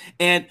with.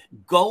 And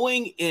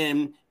going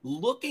in,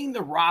 looking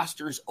the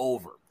rosters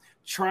over,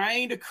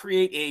 trying to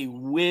create a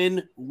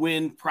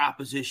win-win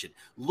proposition.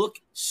 Look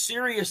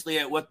seriously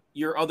at what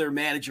your other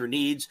manager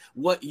needs,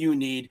 what you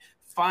need.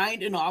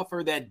 Find an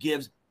offer that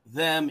gives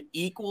them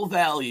equal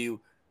value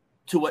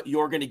to what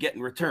you're going to get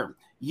in return.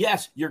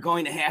 Yes, you're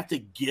going to have to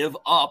give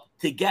up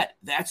to get.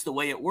 That's the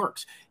way it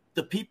works.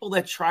 The people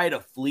that try to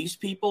fleece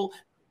people,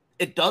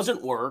 it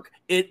doesn't work.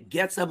 It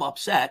gets them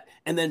upset,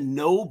 and then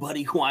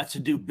nobody wants to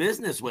do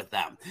business with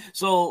them.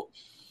 So,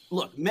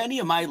 look, many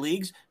of my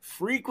leagues,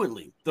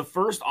 frequently, the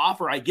first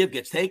offer I give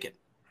gets taken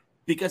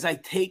because I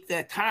take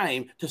that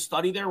time to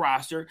study their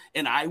roster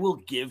and I will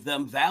give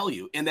them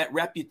value. And that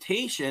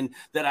reputation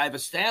that I've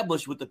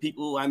established with the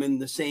people who I'm in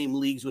the same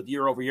leagues with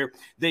year over year,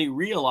 they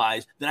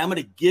realize that I'm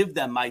going to give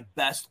them my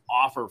best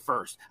offer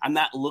first. I'm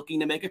not looking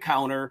to make a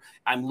counter.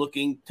 I'm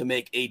looking to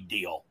make a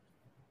deal.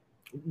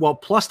 Well,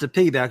 plus to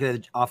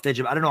piggyback off the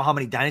edge of, I don't know how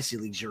many dynasty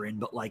leagues you're in,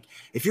 but like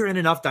if you're in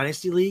enough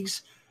dynasty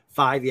leagues,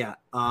 5,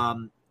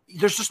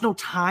 there's just no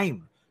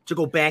time to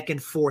go back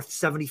and forth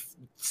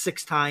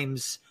 76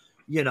 times,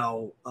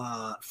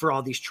 for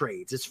all these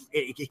trades.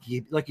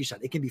 It, like you said,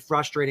 it can be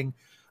frustrating.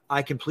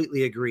 I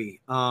completely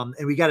agree. And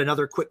we got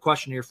another quick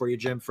question here for you,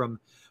 Jim, from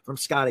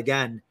Scott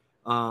again.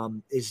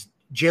 Is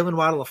Jalen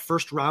Waddle a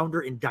first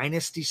rounder in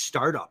dynasty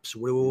startups?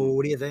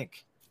 What do you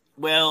think?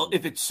 Well,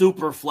 if it's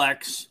super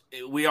flex,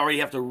 we already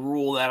have to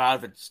rule that out.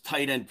 If it's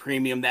tight end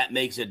premium, that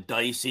makes it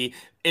dicey.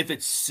 If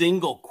it's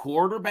single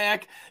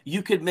quarterback,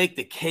 you could make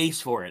the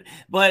case for it.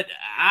 But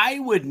I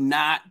would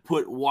not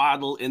put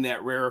Waddle in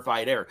that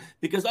rarefied air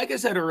because, like I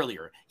said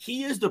earlier,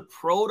 he is the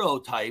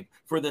prototype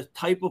for the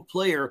type of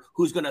player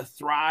who's going to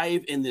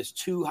thrive in this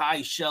too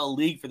high shell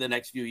league for the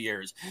next few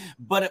years.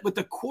 But with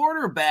the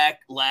quarterback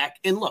lack,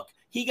 and look,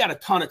 he got a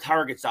ton of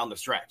targets down the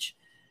stretch.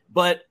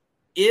 But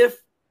if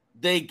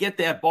they get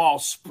that ball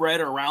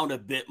spread around a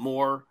bit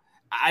more,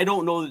 I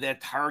don't know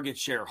that target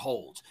share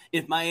holds.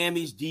 If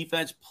Miami's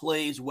defense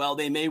plays well,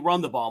 they may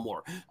run the ball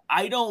more.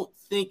 I don't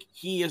think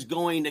he is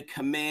going to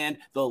command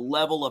the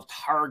level of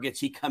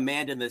targets he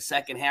commanded in the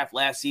second half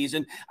last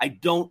season. I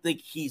don't think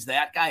he's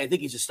that guy. I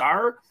think he's a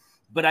star,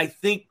 but I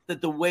think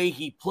that the way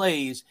he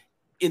plays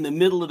in the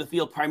middle of the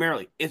field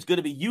primarily is going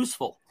to be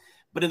useful.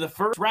 But in the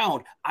first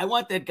round, I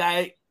want that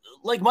guy,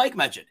 like Mike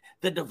mentioned,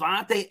 the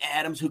Devontae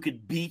Adams who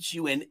could beat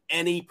you in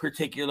any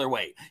particular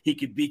way. He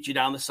could beat you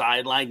down the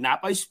sideline,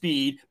 not by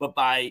speed, but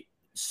by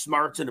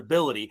smarts and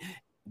ability,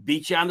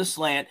 beat you on the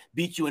slant,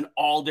 beat you in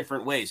all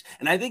different ways.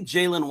 And I think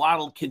Jalen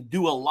Waddle can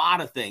do a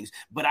lot of things,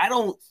 but I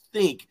don't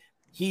think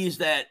he's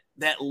that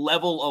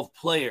level of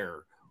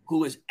player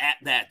who is at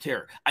that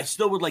tier. I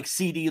still would like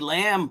CeeDee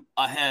Lamb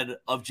ahead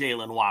of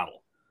Jalen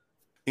Waddle.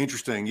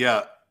 Interesting.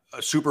 Yeah.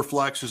 Super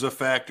flex is a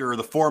factor.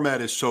 The format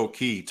is so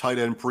key. Tight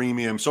end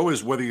premium. So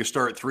is whether you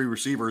start 3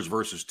 receivers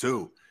versus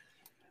 2.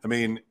 I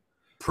mean,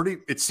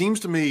 it seems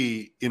to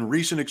me in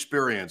recent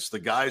experience, the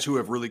guys who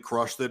have really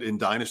crushed it in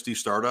dynasty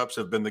startups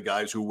have been the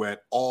guys who went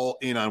all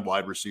in on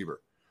wide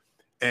receiver.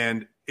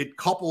 And it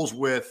couples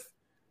with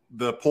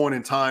the point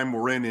in time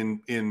we're in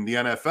the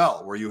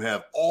NFL, where you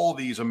have all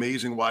these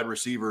amazing wide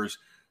receivers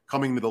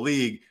coming to the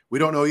league. We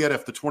don't know yet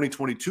if the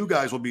 2022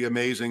 guys will be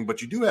amazing,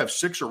 but you do have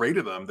 6 or 8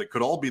 of them that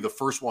could all be the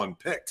first one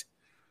picked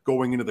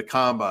going into the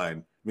combine.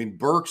 I mean,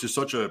 Burks is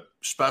such a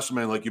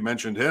specimen, like you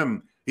mentioned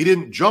him. He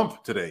didn't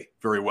jump today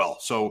very well.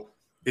 So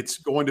it's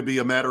going to be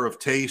a matter of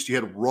taste. You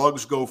had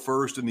Ruggs go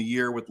first in the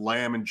year with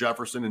Lamb and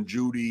Jefferson and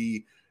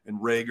Judy and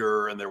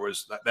Rager, and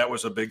that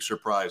was a big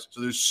surprise. So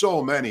there's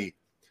so many.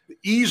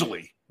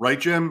 Easily, right,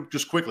 Jim?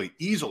 Just quickly,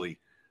 easily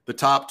the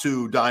top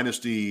 2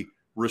 dynasty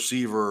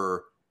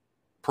receiver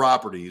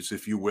properties,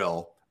 if you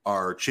will,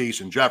 are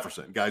Chase and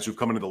Jefferson, guys who've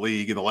come into the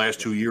league in the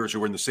last 2 years who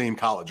were in the same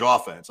college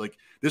offense. Like,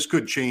 this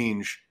could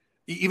change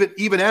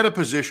even at a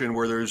position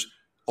where there's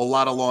a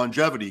lot of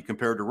longevity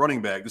compared to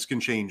running back. This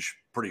can change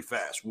pretty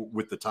fast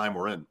with the time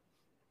we're in.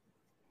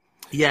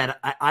 Yeah,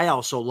 and I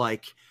also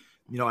like,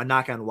 a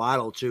knock on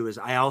Waddle too is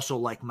I also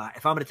like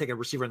if I'm going to take a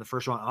receiver in the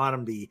first round, I want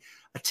him to be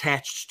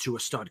attached to a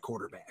stud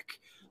quarterback.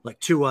 Like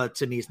Tua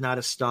to me is not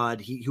a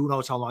stud. Who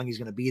knows how long he's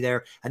going to be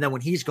there, and then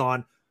when he's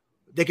gone,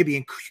 they could be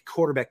in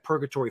quarterback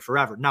purgatory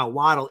forever. Now,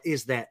 Waddle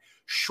is that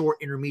short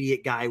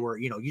intermediate guy where,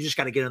 you just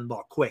got to get him the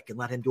ball quick and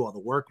let him do all the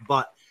work.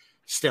 But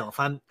still, if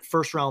I'm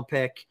first round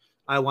pick,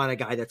 I want a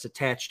guy that's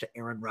attached to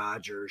Aaron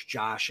Rodgers,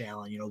 Josh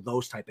Allen,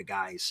 those type of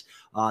guys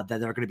that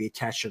are going to be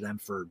attached to them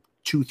for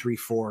 2, 3,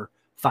 4,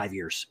 5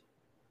 years.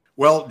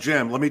 Well,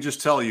 Jim, let me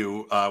just tell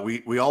you,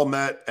 we all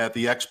met at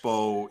the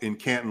Expo in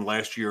Canton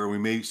last year. We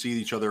may see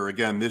each other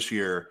again this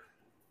year,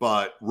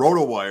 but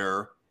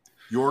RotoWire,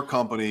 your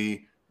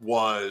company,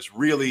 was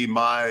really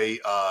my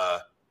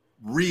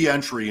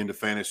re-entry into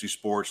fantasy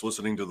sports,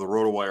 listening to the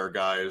RotoWire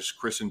guys,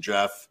 Chris and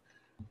Jeff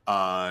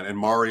and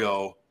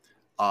Mario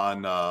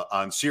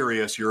on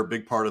Sirius. You're a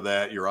big part of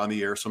that. You're on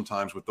the air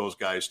sometimes with those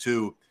guys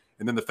too.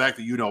 And then the fact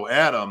that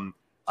Adam,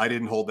 I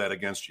didn't hold that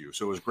against you.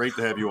 So it was great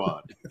to have you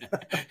on.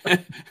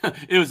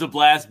 It was a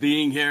blast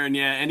being here. And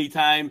yeah,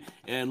 anytime,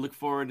 and look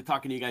forward to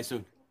talking to you guys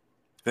soon.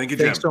 Thank you,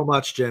 Jim. Thanks so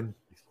much, Jim.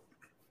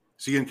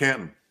 See you in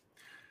Canton.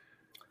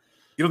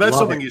 That's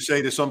something you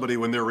say to somebody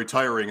when they're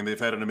retiring and they've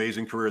had an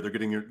amazing career. They're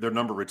getting their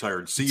number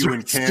retired. See you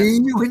in Canton.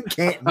 See you in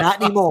Canton.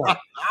 Not anymore.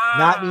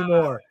 Not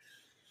anymore.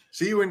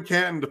 See you in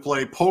Canton to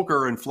play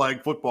poker and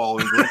flag football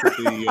and drink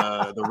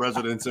at the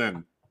Residence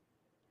Inn.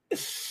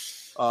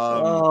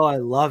 I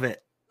love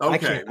it.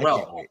 Okay,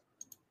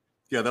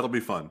 yeah, that'll be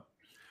fun.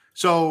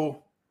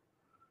 So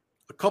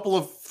a couple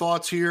of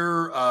thoughts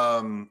here.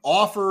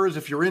 Offers,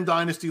 if you're in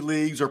dynasty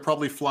leagues, are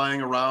probably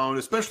flying around,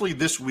 especially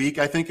this week,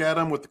 I think,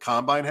 Adam, with the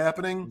combine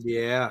happening.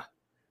 Yeah.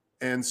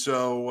 And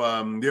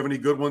so do you have any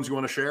good ones you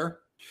want to share?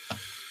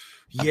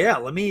 Yeah,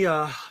 let me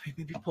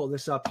pull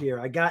this up here.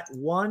 I got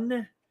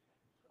one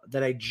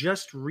that I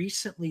just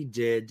recently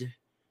did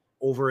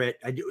over at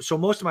so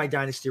most of my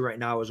dynasty right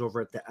now is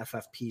over at the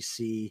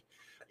FFPC.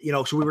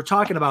 So we were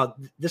talking about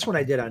this one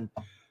I did on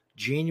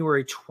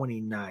January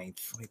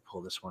 29th. Let me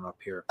pull this one up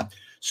here.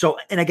 So,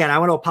 and again, I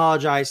want to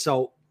apologize.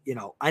 So,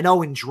 I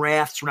know in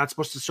drafts, we're not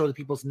supposed to show the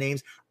people's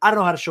names. I don't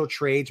know how to show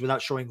trades without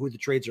showing who the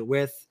trades are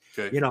with,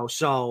 okay.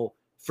 So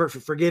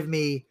forgive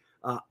me.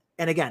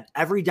 And again,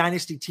 every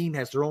dynasty team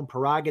has their own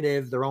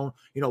prerogative, their own,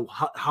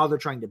 how they're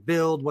trying to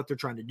build, what they're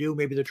trying to do.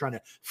 Maybe they're trying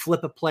to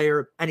flip a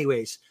player.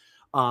 Anyways,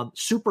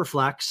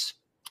 Superflex.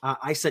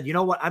 I said, you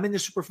know what? I'm in the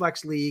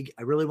Superflex league.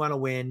 I really want to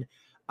win.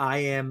 I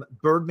am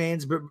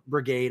Birdman's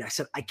brigade. I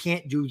said, I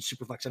can't do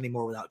Superflex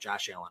anymore without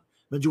Josh Allen.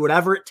 I'm going to do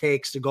whatever it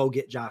takes to go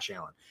get Josh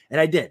Allen.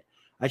 And I did.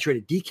 I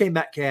traded DK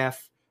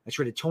Metcalf. I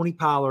traded Tony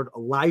Pollard,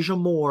 Elijah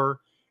Moore,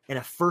 and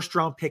a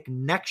first-round pick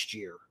next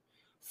year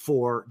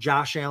for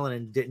Josh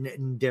Allen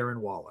and Darren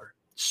Waller.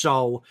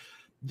 So,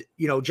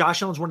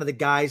 Josh Allen's one of the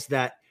guys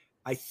that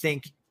I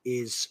think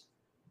is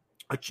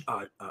a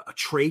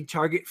trade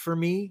target for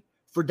me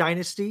for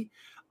Dynasty,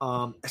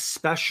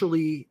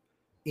 especially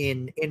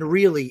in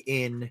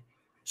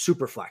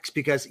Superflex,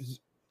 because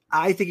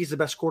I think he's the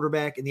best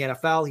quarterback in the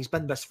NFL. He's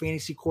been the best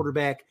fantasy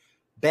quarterback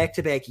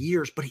back-to-back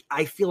years, but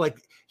I feel like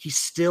he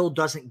still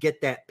doesn't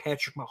get that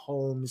Patrick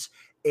Mahomes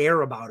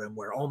air about him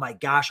where, oh my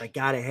gosh, I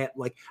gotta have,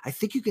 I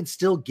think you can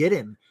still get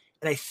him.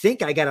 And I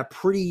think I got a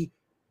pretty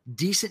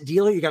decent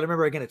deal. You got to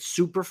remember, again, it's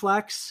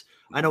Superflex.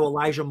 I know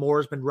Elijah Moore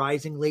has been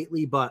rising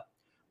lately, but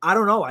I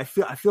don't know. I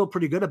feel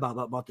pretty good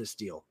about this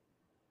deal.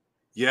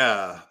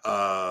 Yeah,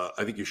 I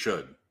think you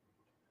should.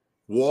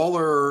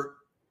 Waller,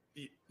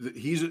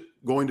 he's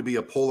going to be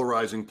a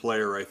polarizing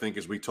player, I think,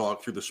 as we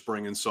talk through the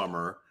spring and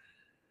summer.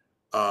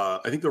 I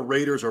think the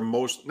Raiders are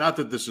not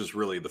that this is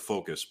really the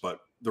focus,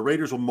 but the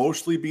Raiders will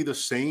mostly be the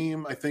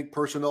same, I think,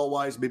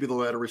 personnel-wise. Maybe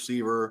they'll add a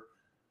receiver.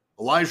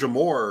 Elijah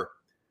Moore,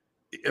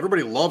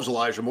 everybody loves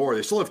Elijah Moore.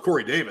 They still have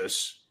Corey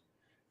Davis,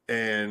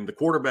 and the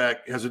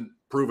quarterback hasn't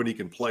proven he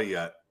can play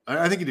yet.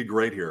 I think he did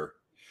great here.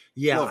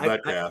 Yeah. Love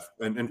Metcalf.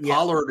 And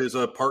Pollard is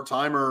a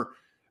part-timer.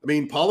 I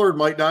mean, Pollard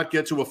might not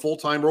get to a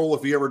full-time role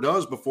if he ever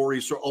does before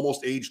he's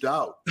almost aged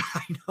out.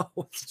 I know.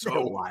 It's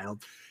so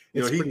wild.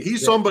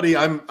 He's somebody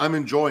I'm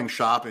enjoying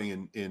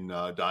shopping in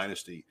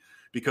Dynasty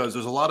because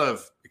there's a lot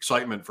of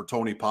excitement for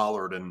Tony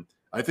Pollard. And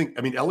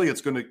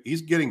Elliott's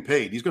he's getting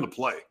paid. He's going to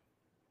play.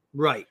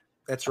 Right.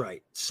 That's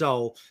right.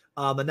 So,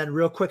 and then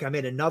real quick, I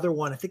made another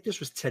one. I think this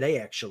was today,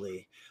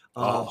 actually.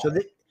 So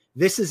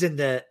this is in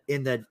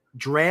the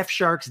Draft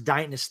Sharks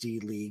Dynasty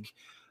League,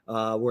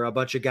 where a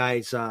bunch of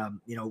guys,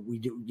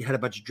 we had a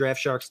bunch of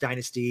Draft Sharks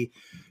Dynasty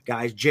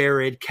guys,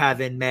 Jared,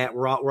 Kevin, Matt,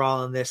 we're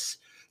all in this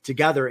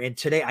together. And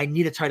today I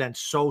need a tight end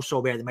so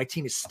bad. My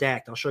team is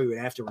stacked. I'll show you it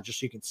afterwards just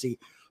so you can see.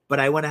 But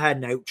I went ahead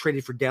and I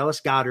traded for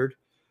Dallas Goedert.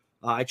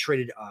 I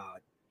traded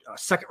a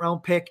second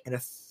round pick and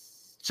a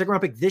second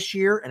round pick this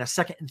year and a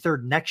second and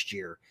third next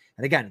year.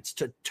 And again, it's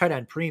tight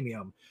end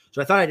premium.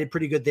 So I thought I did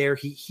pretty good there.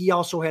 He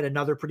also had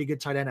another pretty good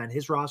tight end on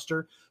his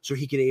roster. So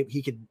he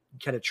could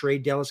kind of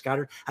trade Dallas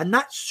Goedert. I'm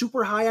not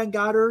super high on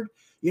Goddard.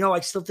 I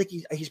still think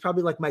he's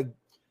probably like my,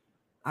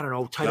 I don't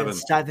know, tight end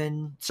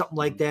 7, something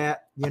like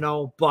that,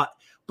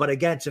 but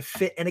again, to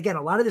fit. And again,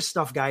 a lot of this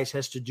stuff, guys,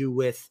 has to do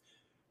with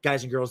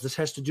guys and girls. This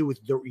has to do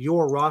with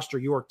your roster,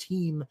 your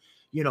team,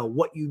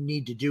 what you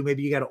need to do.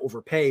 Maybe you got to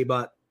overpay,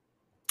 but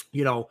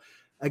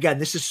again,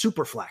 this is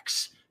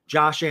Superflex.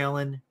 Josh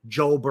Allen,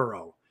 Joe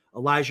Burrow,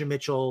 Elijah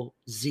Mitchell,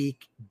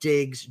 Zeke,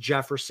 Diggs,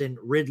 Jefferson,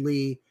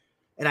 Ridley,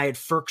 and I had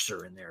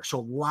Ferkser in there. So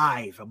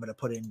live, I'm going to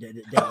put in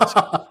Dallas.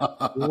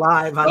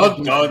 Live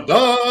on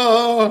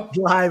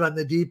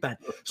the deep end.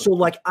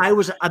 So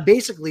I'm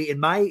basically in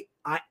my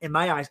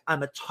eyes,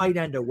 I'm a tight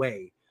end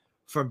away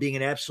from being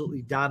an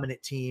absolutely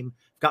dominant team.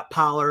 Got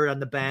Pollard on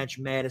the bench,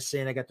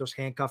 Madison. I got those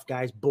handcuff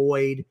guys,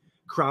 Boyd,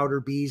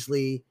 Crowder,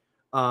 Beasley.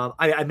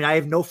 I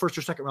have no first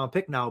or second round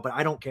pick now, but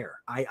I don't care.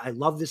 I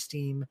love this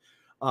team.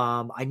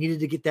 I needed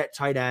to get that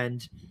tight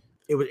end.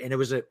 It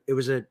was a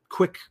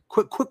quick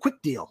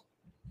deal.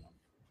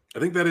 I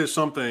think that is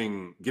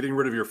something, getting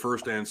rid of your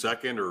first and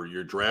second or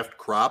your draft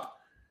crop.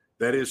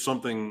 That is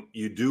something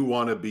you do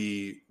want to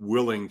be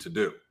willing to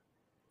do.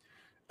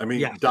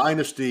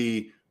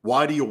 Dynasty,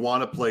 why do you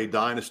want to play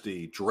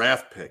Dynasty?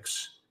 Draft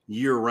picks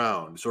year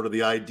round, sort of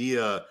the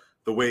idea,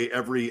 the way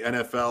every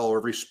NFL or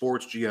every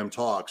sports GM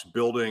talks,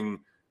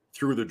 building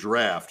through the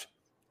draft.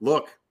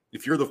 Look,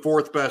 if you're the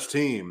fourth best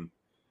team,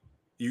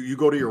 you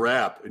go to your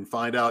app and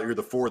find out you're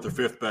the fourth or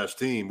fifth best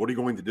team. What are you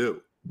going to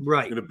do?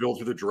 Right. You're going to build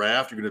through the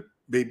draft. You're going to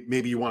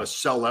maybe you want to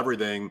sell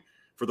everything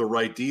for the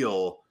right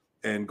deal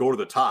and go to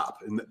the top.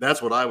 And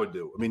that's what I would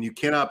do. You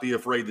cannot be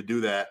afraid to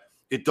do that.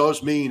 It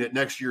does mean at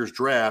next year's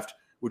draft,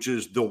 which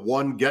is the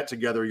one get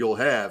together you'll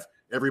have,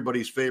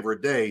 everybody's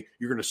favorite day,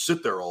 you're going to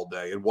sit there all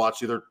day and watch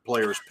the other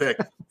players pick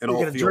and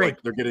all feel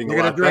like they're getting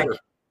a lot better.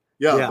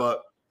 Yeah,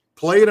 but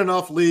play in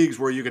enough leagues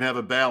where you can have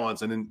a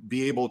balance and then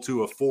be able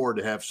to afford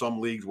to have some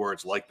leagues where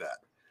it's like that,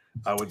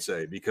 I would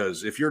say.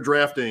 Because if you're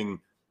drafting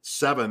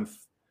 7th,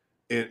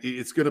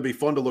 it's going to be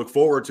fun to look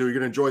forward to. You're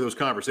going to enjoy those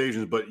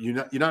conversations, but you're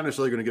not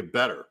necessarily going to get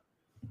better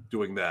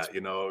doing that.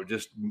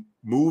 Just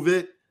move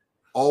it.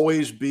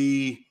 Always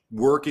be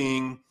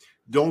working.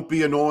 Don't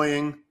be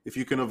annoying if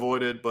you can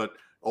avoid it, but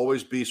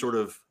always be sort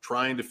of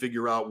trying to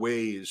figure out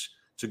ways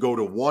to go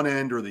to one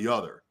end or the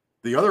other.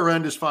 The other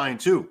end is fine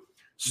too.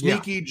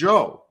 Sneaky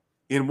Joe.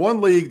 In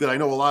one league that I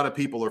know a lot of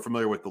people are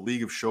familiar with, the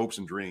League of Shopes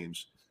and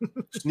Dreams,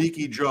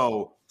 Sneaky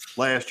Joe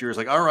last year is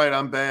like, all right,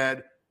 I'm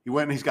bad. He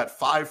went and he's got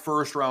 5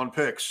 first-round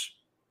picks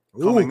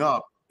coming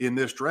up in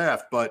this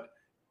draft. But,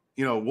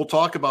 we'll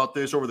talk about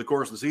this over the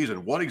course of the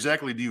season. What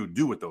exactly do you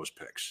do with those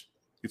picks?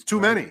 It's too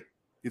many.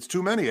 It's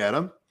too many,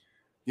 Adam.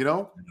 You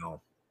know,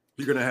 No.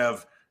 you're going to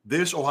have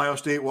this Ohio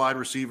State wide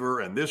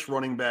receiver and this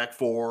running back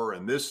 4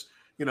 and this,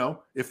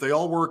 if they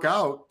all work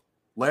out.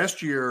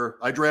 Last year,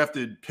 I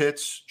drafted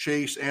Pitts,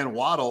 Chase, and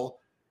Waddle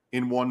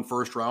in one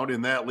first round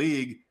in that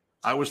league.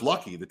 I was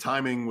lucky. The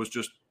timing was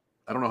just,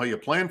 I don't know how you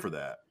plan for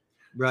that.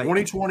 Right.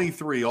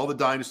 2023, all the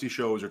Dynasty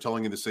shows are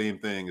telling you the same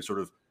thing. It's sort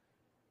of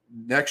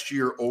next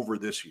year over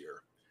this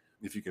year,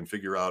 if you can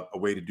figure out a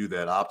way to do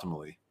that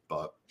optimally.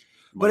 But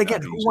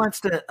again, who wants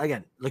to,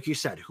 like you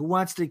said, who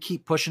wants to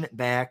keep pushing it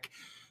back?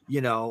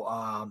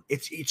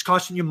 It's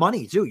costing you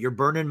money too. You're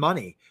burning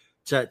money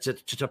to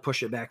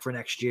push it back for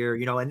next year,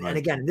 and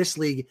again, in this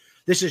league,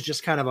 this is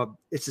just kind of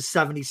it's a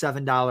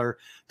 $77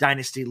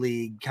 dynasty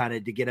league kind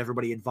of to get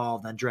everybody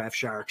involved on Draft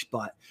Sharks,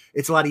 but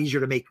it's a lot easier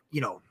to make,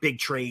 big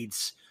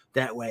trades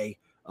that way.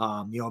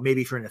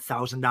 Maybe if you're in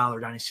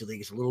 $1,000 dynasty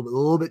league, it's a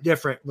little bit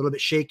different, a little bit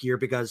shakier,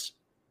 because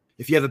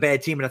if you have a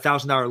bad team in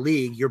 $1,000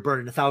 league, you're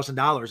burning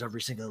 $1,000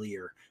 every single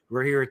year.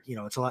 We're here,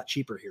 it's a lot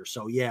cheaper here.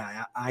 So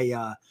yeah,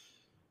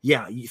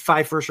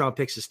 5 first round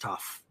picks is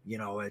tough.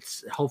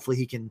 It's hopefully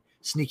he can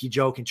sneaky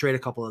Joe can trade a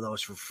couple of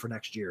those for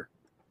next year.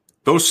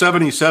 Those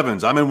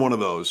 77s, I'm in one of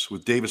those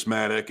with Davis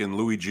Maddock and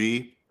Louis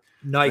G.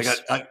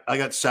 Nice. I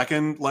got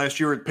second last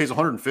year. It pays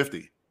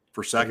 150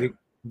 for second.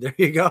 There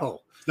you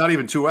go. It's not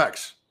even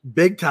 2x.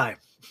 Big time.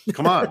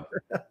 Come on.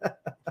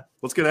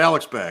 Let's get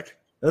Alex back.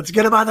 Let's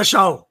get him on the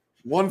show.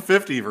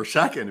 150 for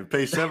second and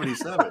pay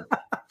 77.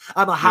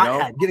 I'm a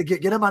hothead.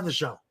 Get him on the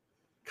show.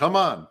 Come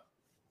on.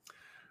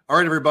 All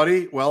right,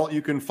 everybody. Well,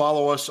 you can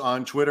follow us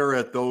on Twitter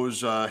at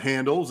those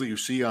handles that you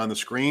see on the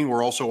screen.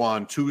 We're also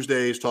on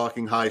Tuesdays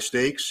talking high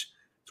stakes.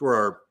 It's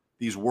where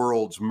these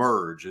worlds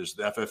merge, is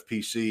the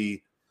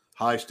FFPC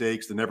high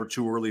stakes, the never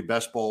too early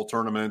best ball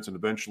tournaments, and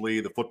eventually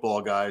the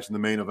football guys in the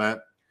main event.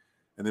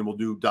 And then we'll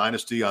do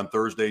Dynasty on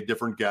Thursday,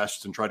 different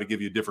guests, and try to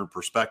give you different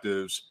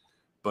perspectives.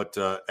 But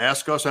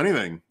ask us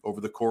anything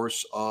over the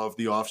course of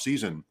the off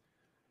season.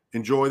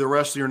 Enjoy the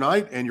rest of your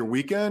night and your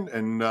weekend.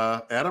 And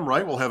Adam,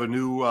 right, we'll have a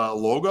new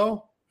logo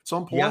at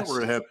some point. Yes.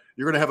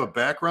 You're going to have a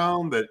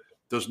background that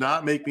does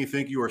not make me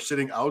think you are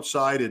sitting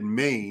outside in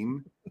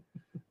Maine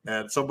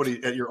at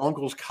your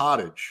uncle's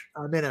cottage.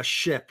 I'm in a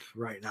ship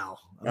right now.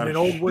 I'm in an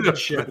old wooden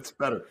ship. It's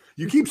better.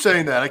 You keep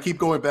saying that. I keep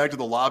going back to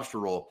the lobster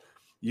roll.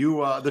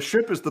 The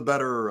ship is the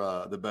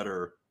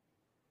better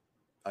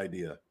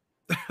idea.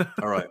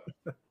 All right.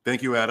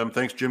 Thank you, Adam.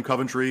 Thanks, Jim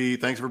Coventry.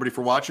 Thanks, everybody,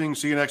 for watching.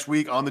 See you next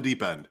week on the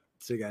Deep End.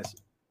 See you guys.